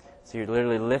 So you're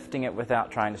literally lifting it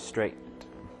without trying to straighten it.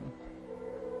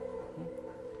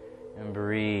 And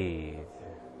breathe.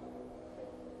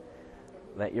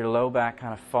 Let your low back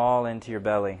kind of fall into your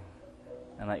belly.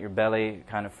 And let your belly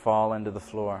kind of fall into the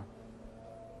floor.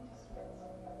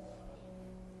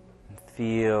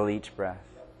 Feel each breath.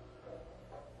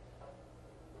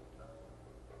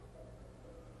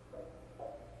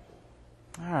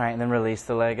 All right, and then release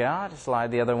the leg out.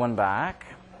 Slide the other one back.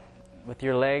 With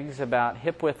your legs about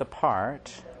hip width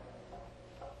apart,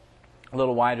 a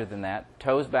little wider than that,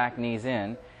 toes back, knees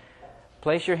in.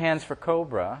 Place your hands for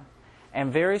cobra,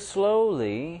 and very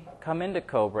slowly come into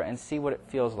cobra and see what it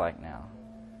feels like now.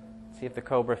 See if the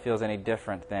cobra feels any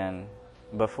different than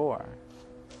before.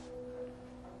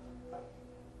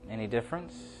 Any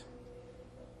difference?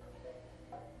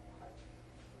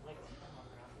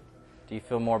 Do you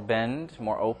feel more bend,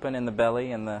 more open in the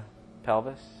belly and the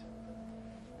pelvis?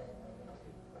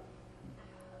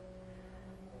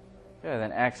 Good,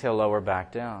 then exhale, lower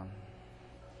back down.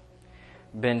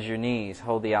 Bend your knees,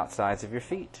 hold the outsides of your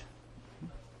feet.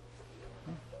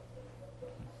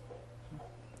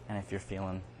 And if you're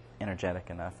feeling energetic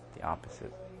enough, the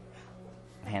opposite.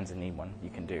 Hands and knee one you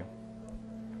can do.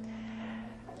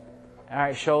 All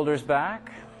right, shoulders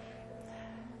back,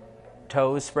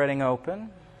 toes spreading open.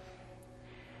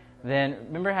 Then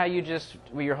remember how you just,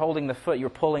 when you're holding the foot, you're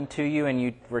pulling to you and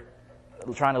you were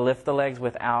trying to lift the legs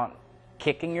without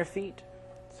kicking your feet?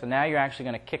 So now you're actually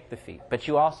going to kick the feet, but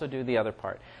you also do the other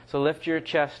part. So lift your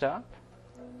chest up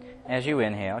as you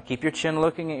inhale. Keep your chin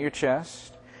looking at your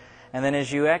chest. And then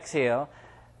as you exhale,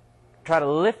 try to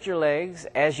lift your legs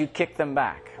as you kick them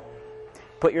back.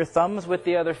 Put your thumbs with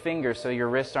the other fingers so your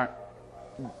wrists aren't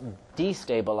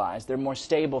destabilized. They're more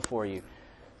stable for you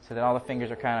so that all the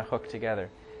fingers are kind of hooked together.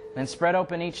 Then spread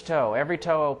open each toe, every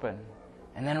toe open.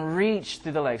 And then reach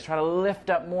through the legs. Try to lift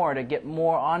up more to get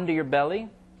more onto your belly,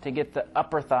 to get the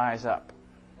upper thighs up.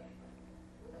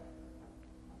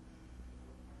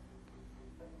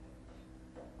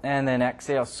 And then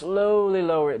exhale, slowly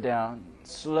lower it down.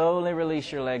 Slowly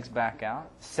release your legs back out,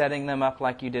 setting them up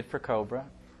like you did for cobra.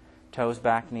 Toes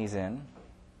back, knees in.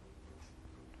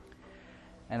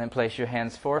 And then place your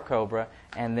hands for cobra,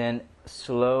 and then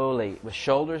slowly, with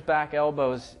shoulders back,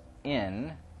 elbows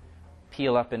in,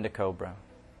 peel up into cobra.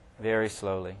 Very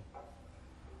slowly.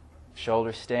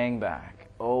 Shoulders staying back,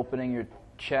 opening your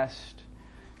chest,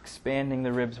 expanding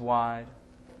the ribs wide.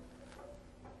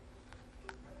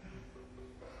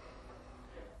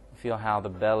 Feel how the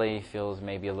belly feels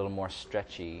maybe a little more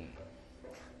stretchy.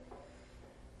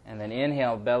 And then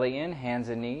inhale, belly in, hands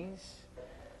and knees.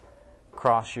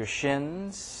 Cross your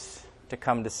shins, to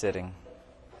come to sitting.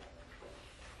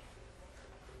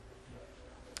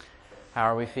 How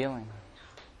are we feeling?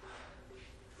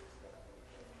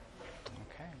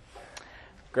 Okay.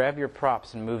 Grab your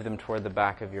props and move them toward the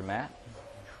back of your mat.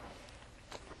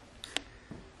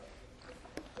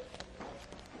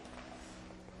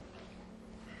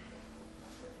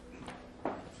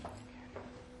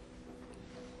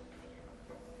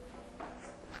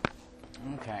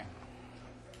 Okay.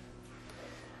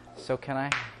 So can I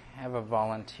have a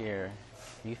volunteer?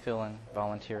 Are you feeling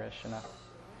volunteerish enough?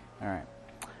 All right.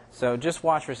 So just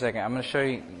watch for a second. I'm going to show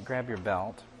you, grab your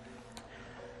belt.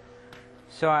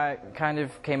 So I kind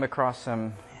of came across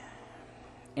some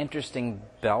interesting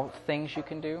belt things you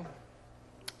can do.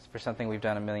 It's for something we've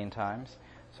done a million times.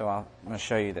 So I'm going to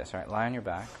show you this. All right, lie on your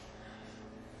back.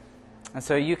 And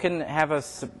so you can have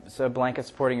a blanket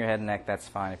supporting your head and neck. That's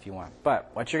fine if you want.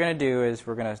 But what you're going to do is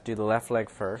we're going to do the left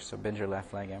leg first. So bend your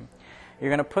left leg in. You're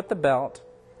going to put the belt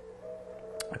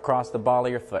across the ball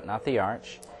of your foot, not the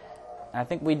arch. I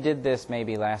think we did this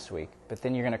maybe last week, but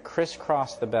then you're going to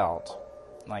crisscross the belt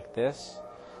like this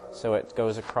so it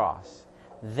goes across.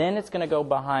 Then it's going to go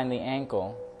behind the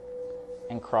ankle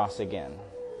and cross again.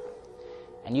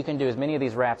 And you can do as many of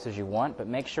these wraps as you want, but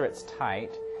make sure it's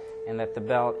tight and that the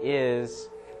belt is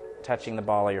touching the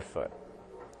ball of your foot.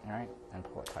 All right? And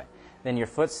pull it tight. Then your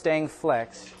foot's staying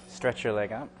flexed. Stretch your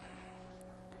leg up.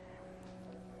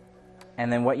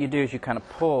 And then what you do is you kind of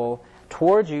pull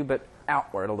towards you, but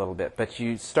outward a little bit, but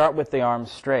you start with the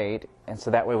arms straight, and so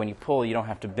that way when you pull you don't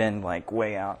have to bend like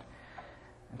way out.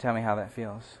 And tell me how that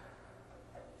feels.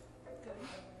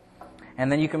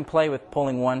 And then you can play with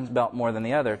pulling one belt more than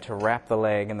the other to wrap the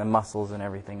leg and the muscles and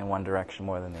everything in one direction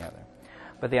more than the other.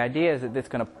 But the idea is that it's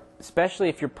going to, especially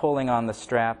if you're pulling on the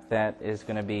strap that is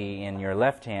going to be in your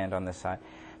left hand on this side,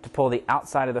 to pull the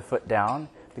outside of the foot down,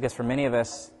 because for many of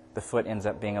us the foot ends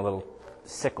up being a little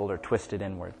sickled or twisted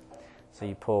inward. So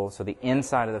you pull, so the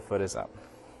inside of the foot is up.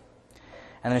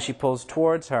 And then as she pulls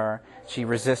towards her, she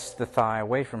resists the thigh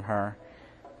away from her.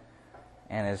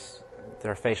 And as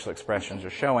their facial expressions are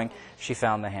showing, she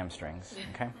found the hamstrings.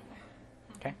 Okay?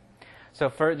 Okay? So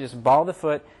first, just ball the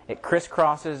foot. It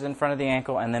crisscrosses in front of the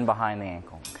ankle and then behind the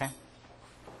ankle. Okay?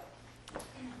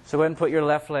 So go ahead and put your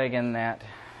left leg in that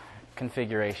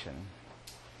configuration.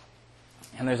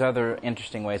 And there's other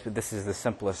interesting ways, but this is the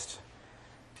simplest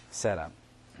setup.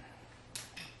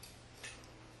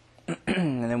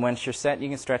 And then once you're set, you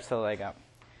can stretch the leg up.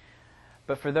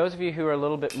 But for those of you who are a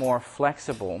little bit more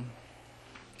flexible,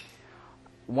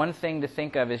 one thing to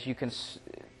think of is you can,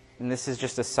 and this is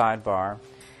just a sidebar,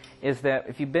 is that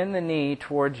if you bend the knee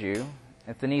towards you,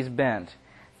 if the knee's bent,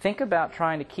 think about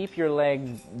trying to keep your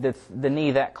leg, the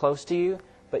knee that close to you,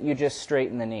 but you just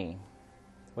straighten the knee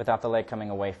without the leg coming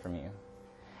away from you.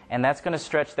 And that's going to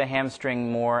stretch the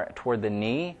hamstring more toward the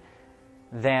knee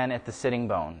than at the sitting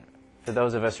bone. For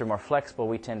those of us who are more flexible,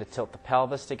 we tend to tilt the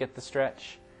pelvis to get the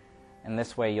stretch. And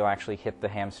this way you'll actually hit the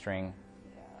hamstring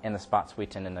in the spots we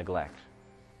tend to neglect.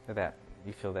 Look at that.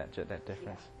 You feel that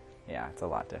difference? Yeah, it's a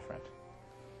lot different.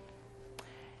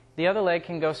 The other leg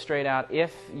can go straight out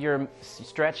if your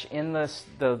stretch in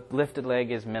the lifted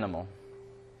leg is minimal.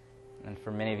 And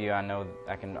for many of you, I know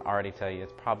I can already tell you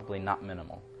it's probably not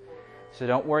minimal. So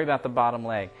don't worry about the bottom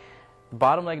leg. The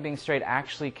bottom leg being straight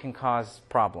actually can cause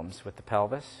problems with the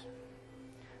pelvis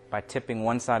by tipping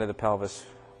one side of the pelvis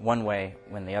one way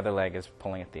when the other leg is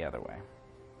pulling it the other way.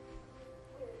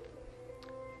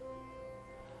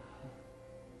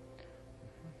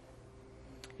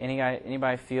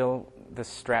 Anybody feel the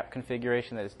strap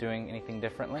configuration that it's doing anything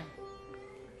differently?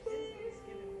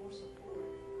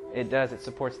 It does. It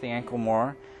supports the ankle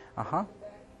more. Uh-huh.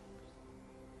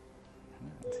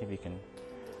 Let's see if you can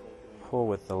pull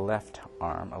with the left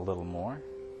arm a little more.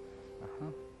 Uh-huh.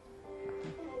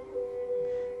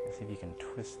 Let's see if you can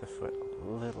twist the foot a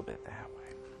little bit that way.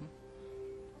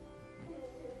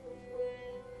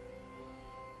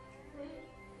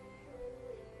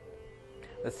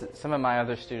 Some of my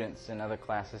other students in other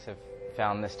classes have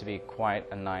found this to be quite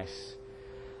a nice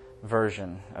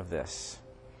version of this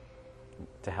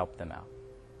to help them out.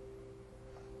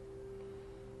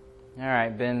 All right,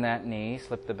 bend that knee,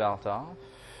 slip the belt off,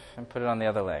 and put it on the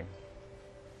other leg.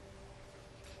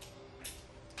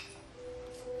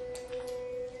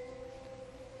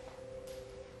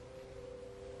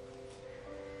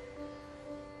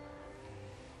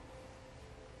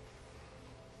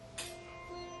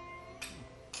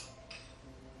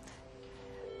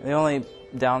 The only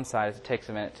downside is it takes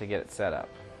a minute to get it set up.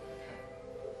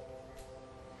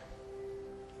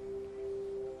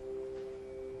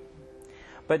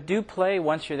 But do play,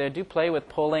 once you're there, do play with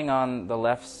pulling on the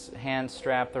left hand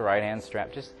strap, the right hand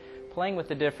strap. Just playing with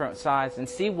the different sides, and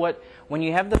see what, when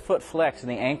you have the foot flexed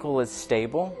and the ankle is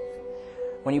stable,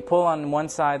 when you pull on one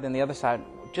side then the other side,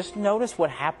 just notice what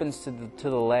happens to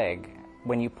the leg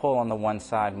when you pull on the one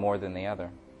side more than the other.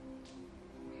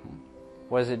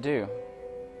 What does it do?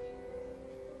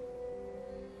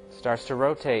 Starts to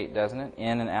rotate, doesn't it?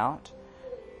 In and out.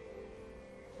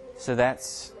 So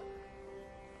that's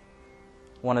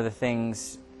one of the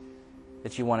things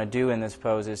that you want to do in this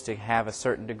pose, is to have a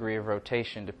certain degree of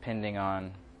rotation depending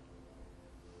on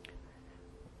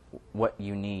what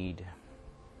you need.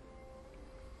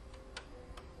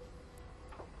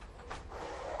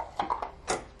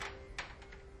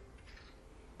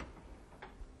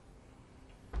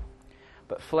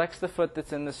 But flex the foot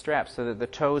that's in the strap so that the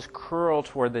toes curl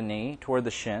toward the knee, toward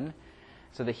the shin,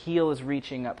 so the heel is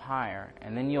reaching up higher,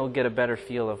 and then you'll get a better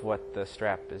feel of what the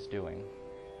strap is doing,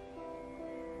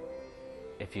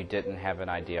 if you didn't have an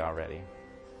idea already.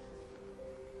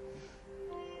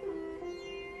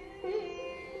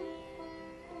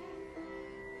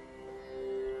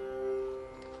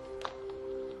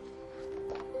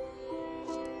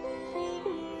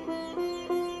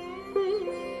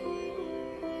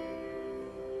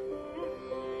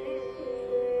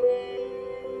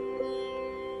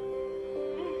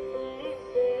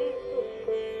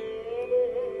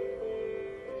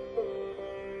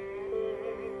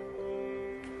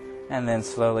 And then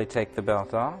slowly take the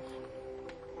belt off.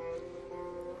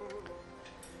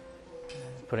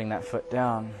 Putting that foot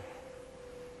down.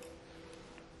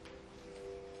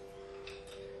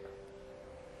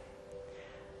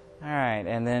 All right,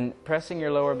 and then pressing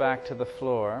your lower back to the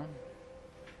floor,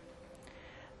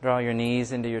 draw your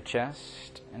knees into your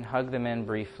chest and hug them in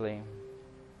briefly.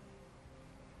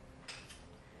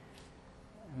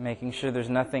 Making sure there's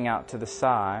nothing out to the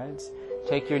sides.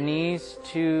 Take your knees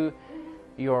to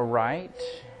your right,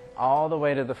 all the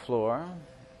way to the floor,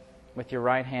 with your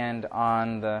right hand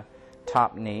on the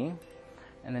top knee,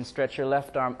 and then stretch your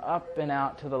left arm up and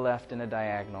out to the left in a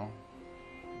diagonal.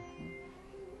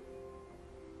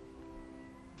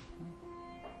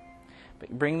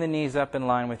 But bring the knees up in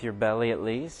line with your belly at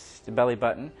least, the belly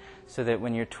button, so that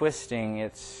when you're twisting,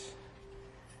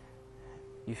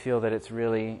 you feel that it's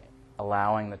really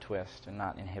allowing the twist and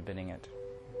not inhibiting it.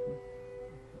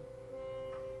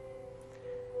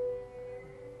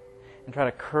 And try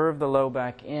to curve the low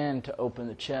back in to open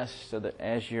the chest so that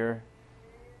as you're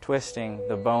twisting,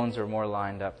 the bones are more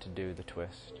lined up to do the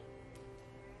twist.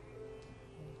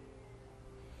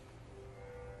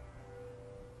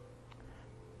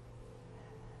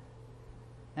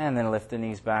 And then lift the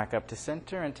knees back up to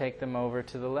center and take them over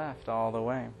to the left all the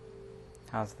way.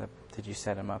 Did you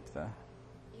set them up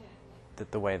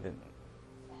the way that?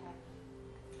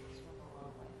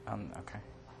 Okay.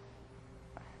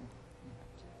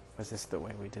 Was this the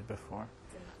way we did before?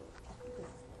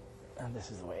 And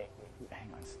this is the way. Hang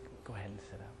on. Go ahead and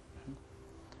sit up.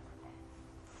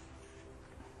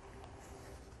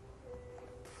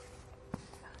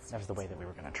 That was the way that we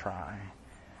were going to try.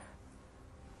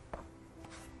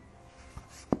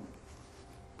 Now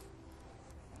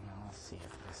let's see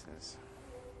if this is.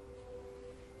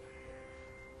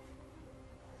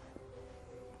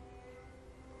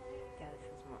 Yeah, this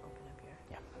is more open up here.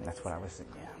 Yeah, that's what I was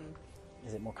thinking. Yeah.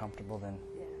 Is it more comfortable than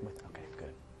with? Okay,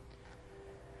 good.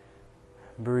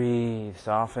 Breathe,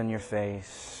 soften your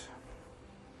face.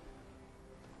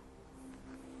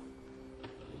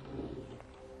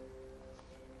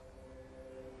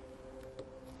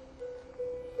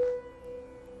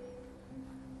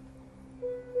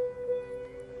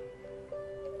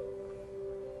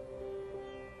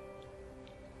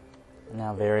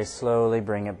 Now very slowly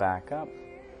bring it back up.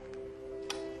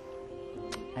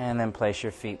 And then place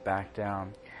your feet back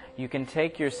down. You can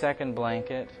take your second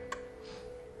blanket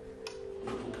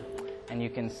and you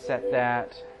can set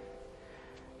that,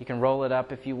 you can roll it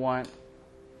up if you want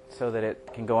so that it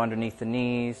can go underneath the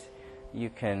knees. You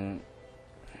can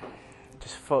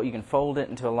just fold it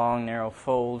into a long narrow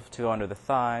fold to go under the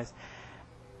thighs.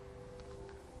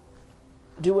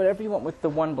 Do whatever you want with the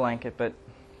one blanket, but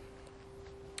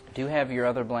do have your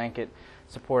other blanket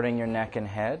supporting your neck and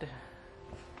head,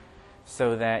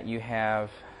 so that you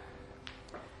have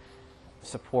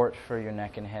support for your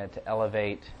neck and head to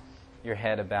elevate your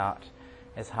head about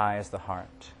as high as the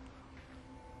heart.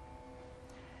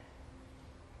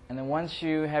 And then once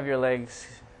you have your legs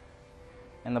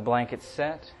and the blanket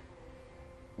set,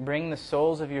 bring the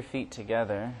soles of your feet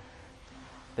together,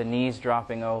 the knees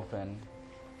dropping open.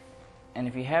 And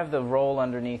if you have the roll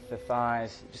underneath the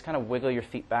thighs, just kind of wiggle your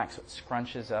feet back so it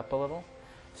scrunches up a little,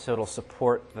 so it'll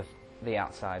support the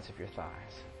outsides of your thighs.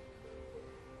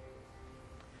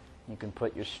 You can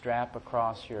put your strap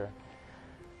across your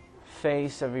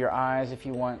face of your eyes if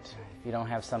you want, if you don't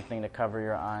have something to cover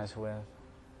your eyes with.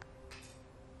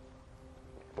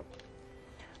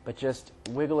 But just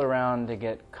wiggle around to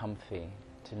get comfy,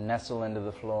 to nestle into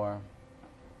the floor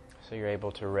so you're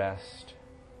able to rest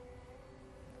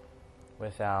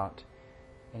without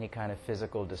any kind of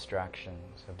physical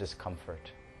distractions of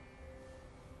discomfort.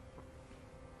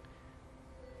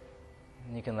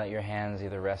 And you can let your hands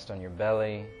either rest on your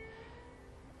belly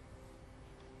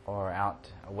or out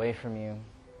away from you.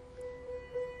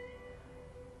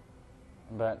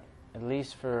 But at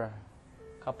least for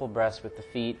a couple breaths with the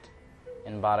feet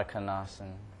in Baddha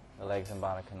Konasana, the legs in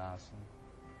Baddha Konasana,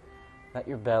 let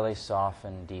your belly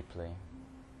soften deeply.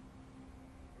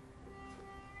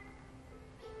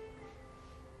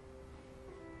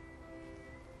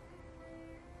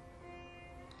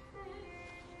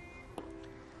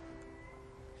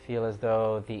 Feel as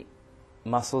though the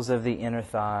muscles of the inner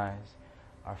thighs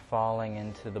are falling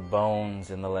into the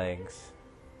bones in the legs,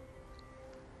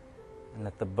 and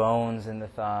that the bones in the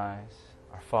thighs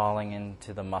are falling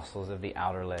into the muscles of the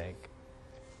outer leg,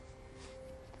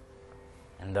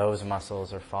 and those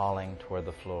muscles are falling toward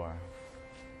the floor.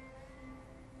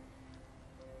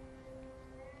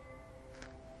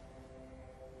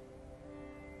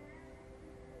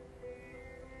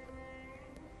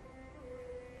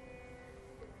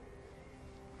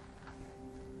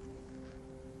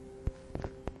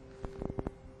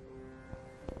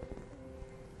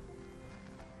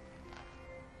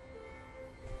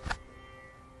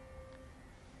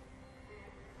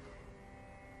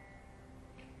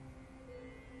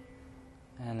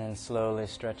 And then slowly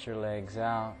stretch your legs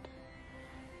out,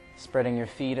 spreading your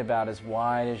feet about as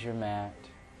wide as your mat.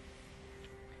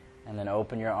 And then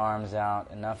open your arms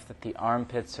out enough that the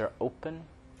armpits are open,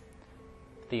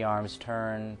 the arms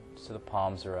turn so the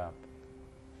palms are up.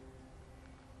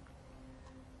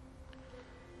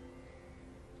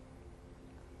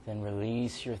 Then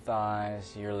release your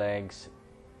thighs, your legs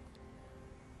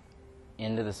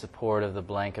into the support of the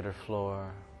blanket or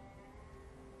floor.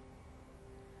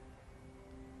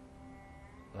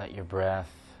 Let your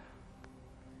breath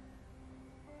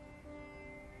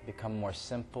become more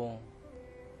simple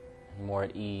and more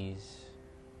at ease.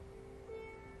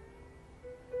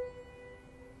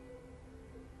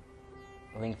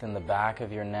 Lengthen the back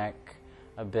of your neck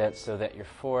a bit so that your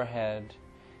forehead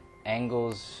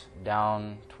angles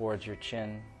down towards your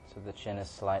chin, so the chin is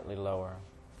slightly lower.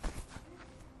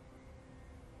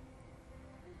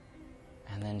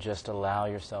 And then just allow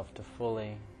yourself to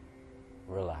fully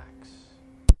relax.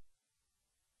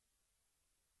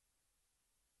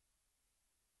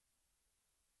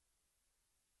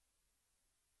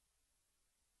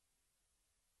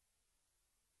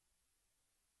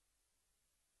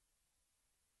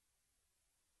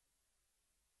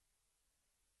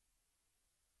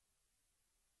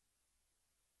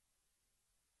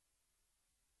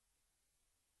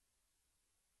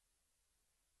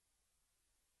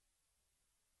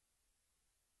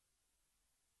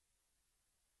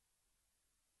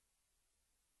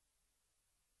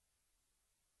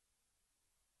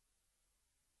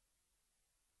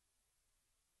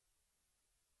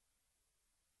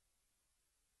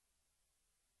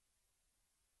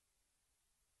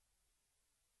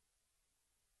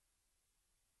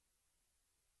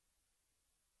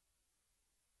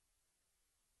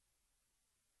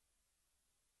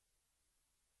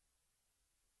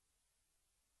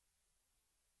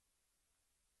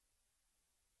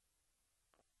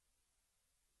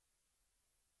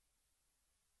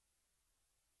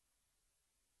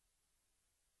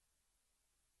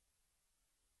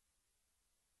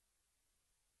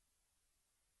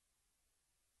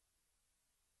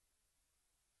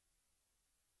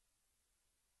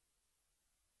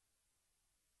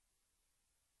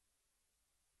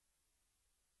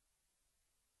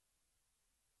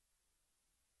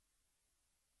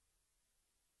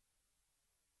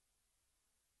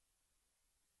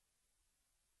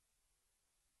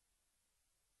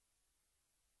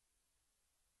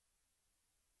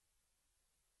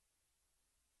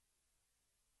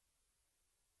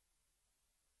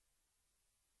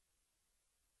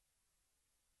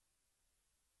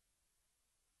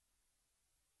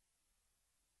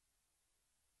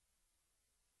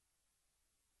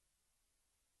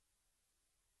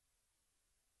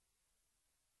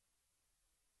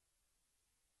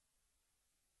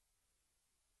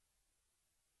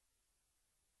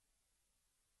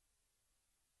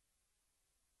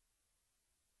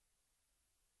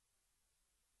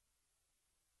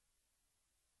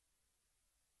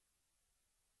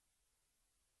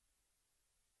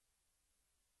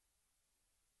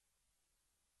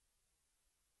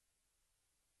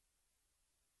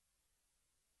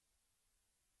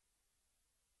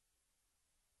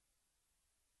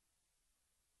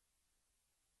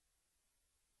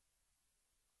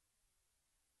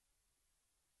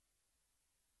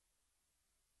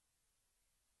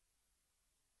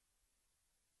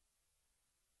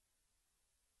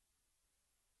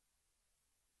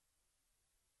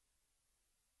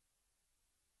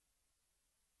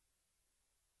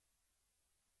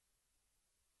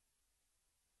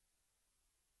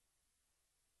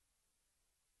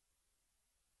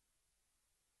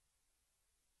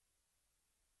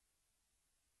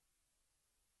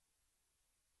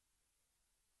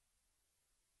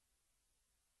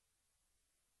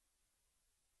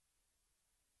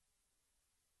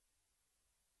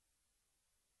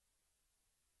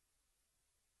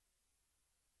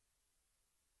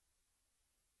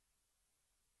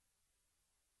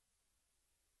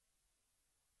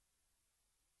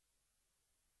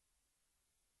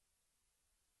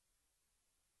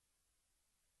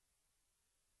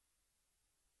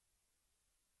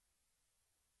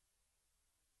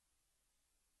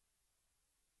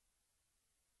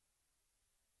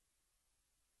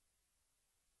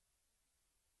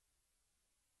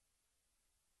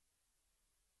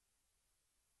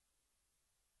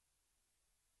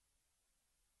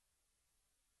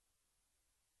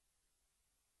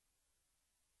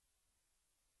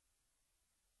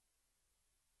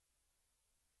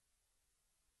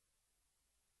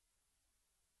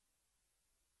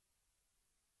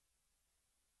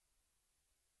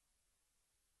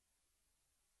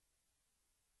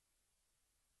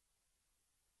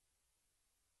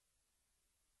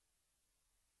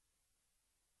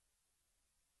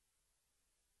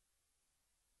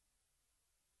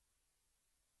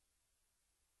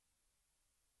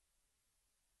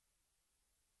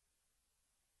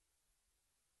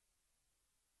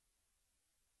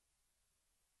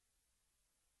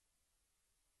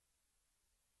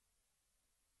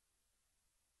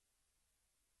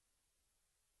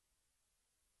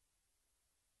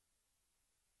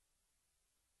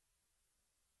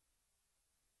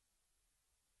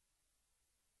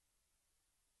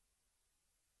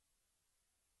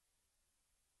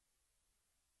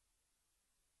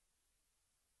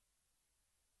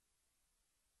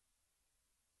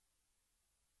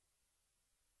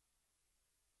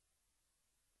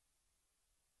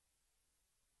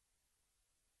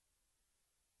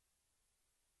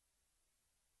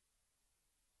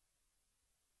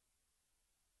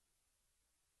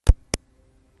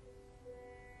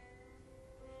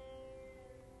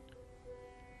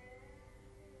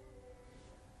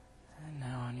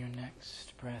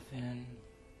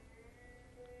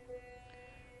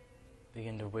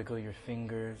 Begin to wiggle your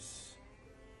fingers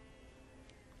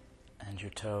and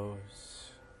your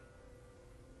toes.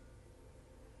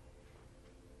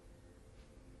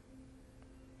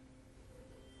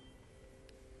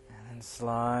 And then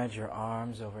slide your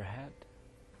arms overhead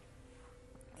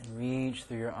and reach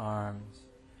through your arms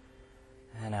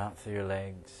and out through your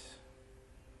legs.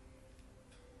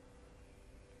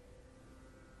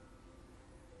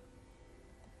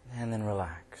 And then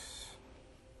relax.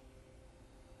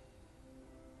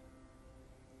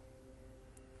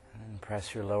 And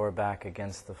press your lower back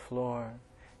against the floor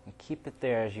and keep it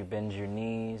there as you bend your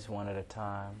knees one at a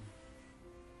time.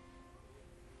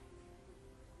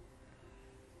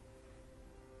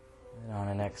 And on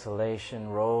an exhalation,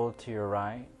 roll to your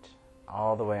right,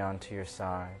 all the way onto your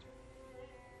side.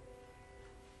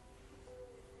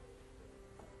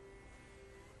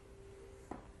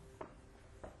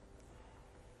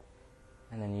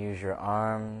 And then use your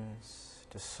arms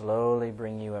to slowly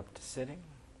bring you up to sitting.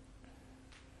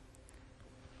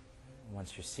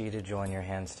 Once you're seated, join your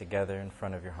hands together in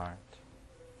front of your heart.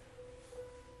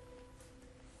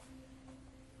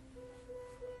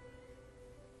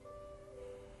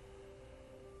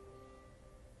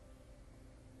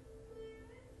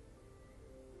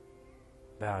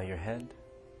 Bow your head.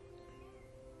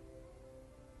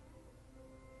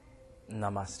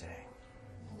 Namaste.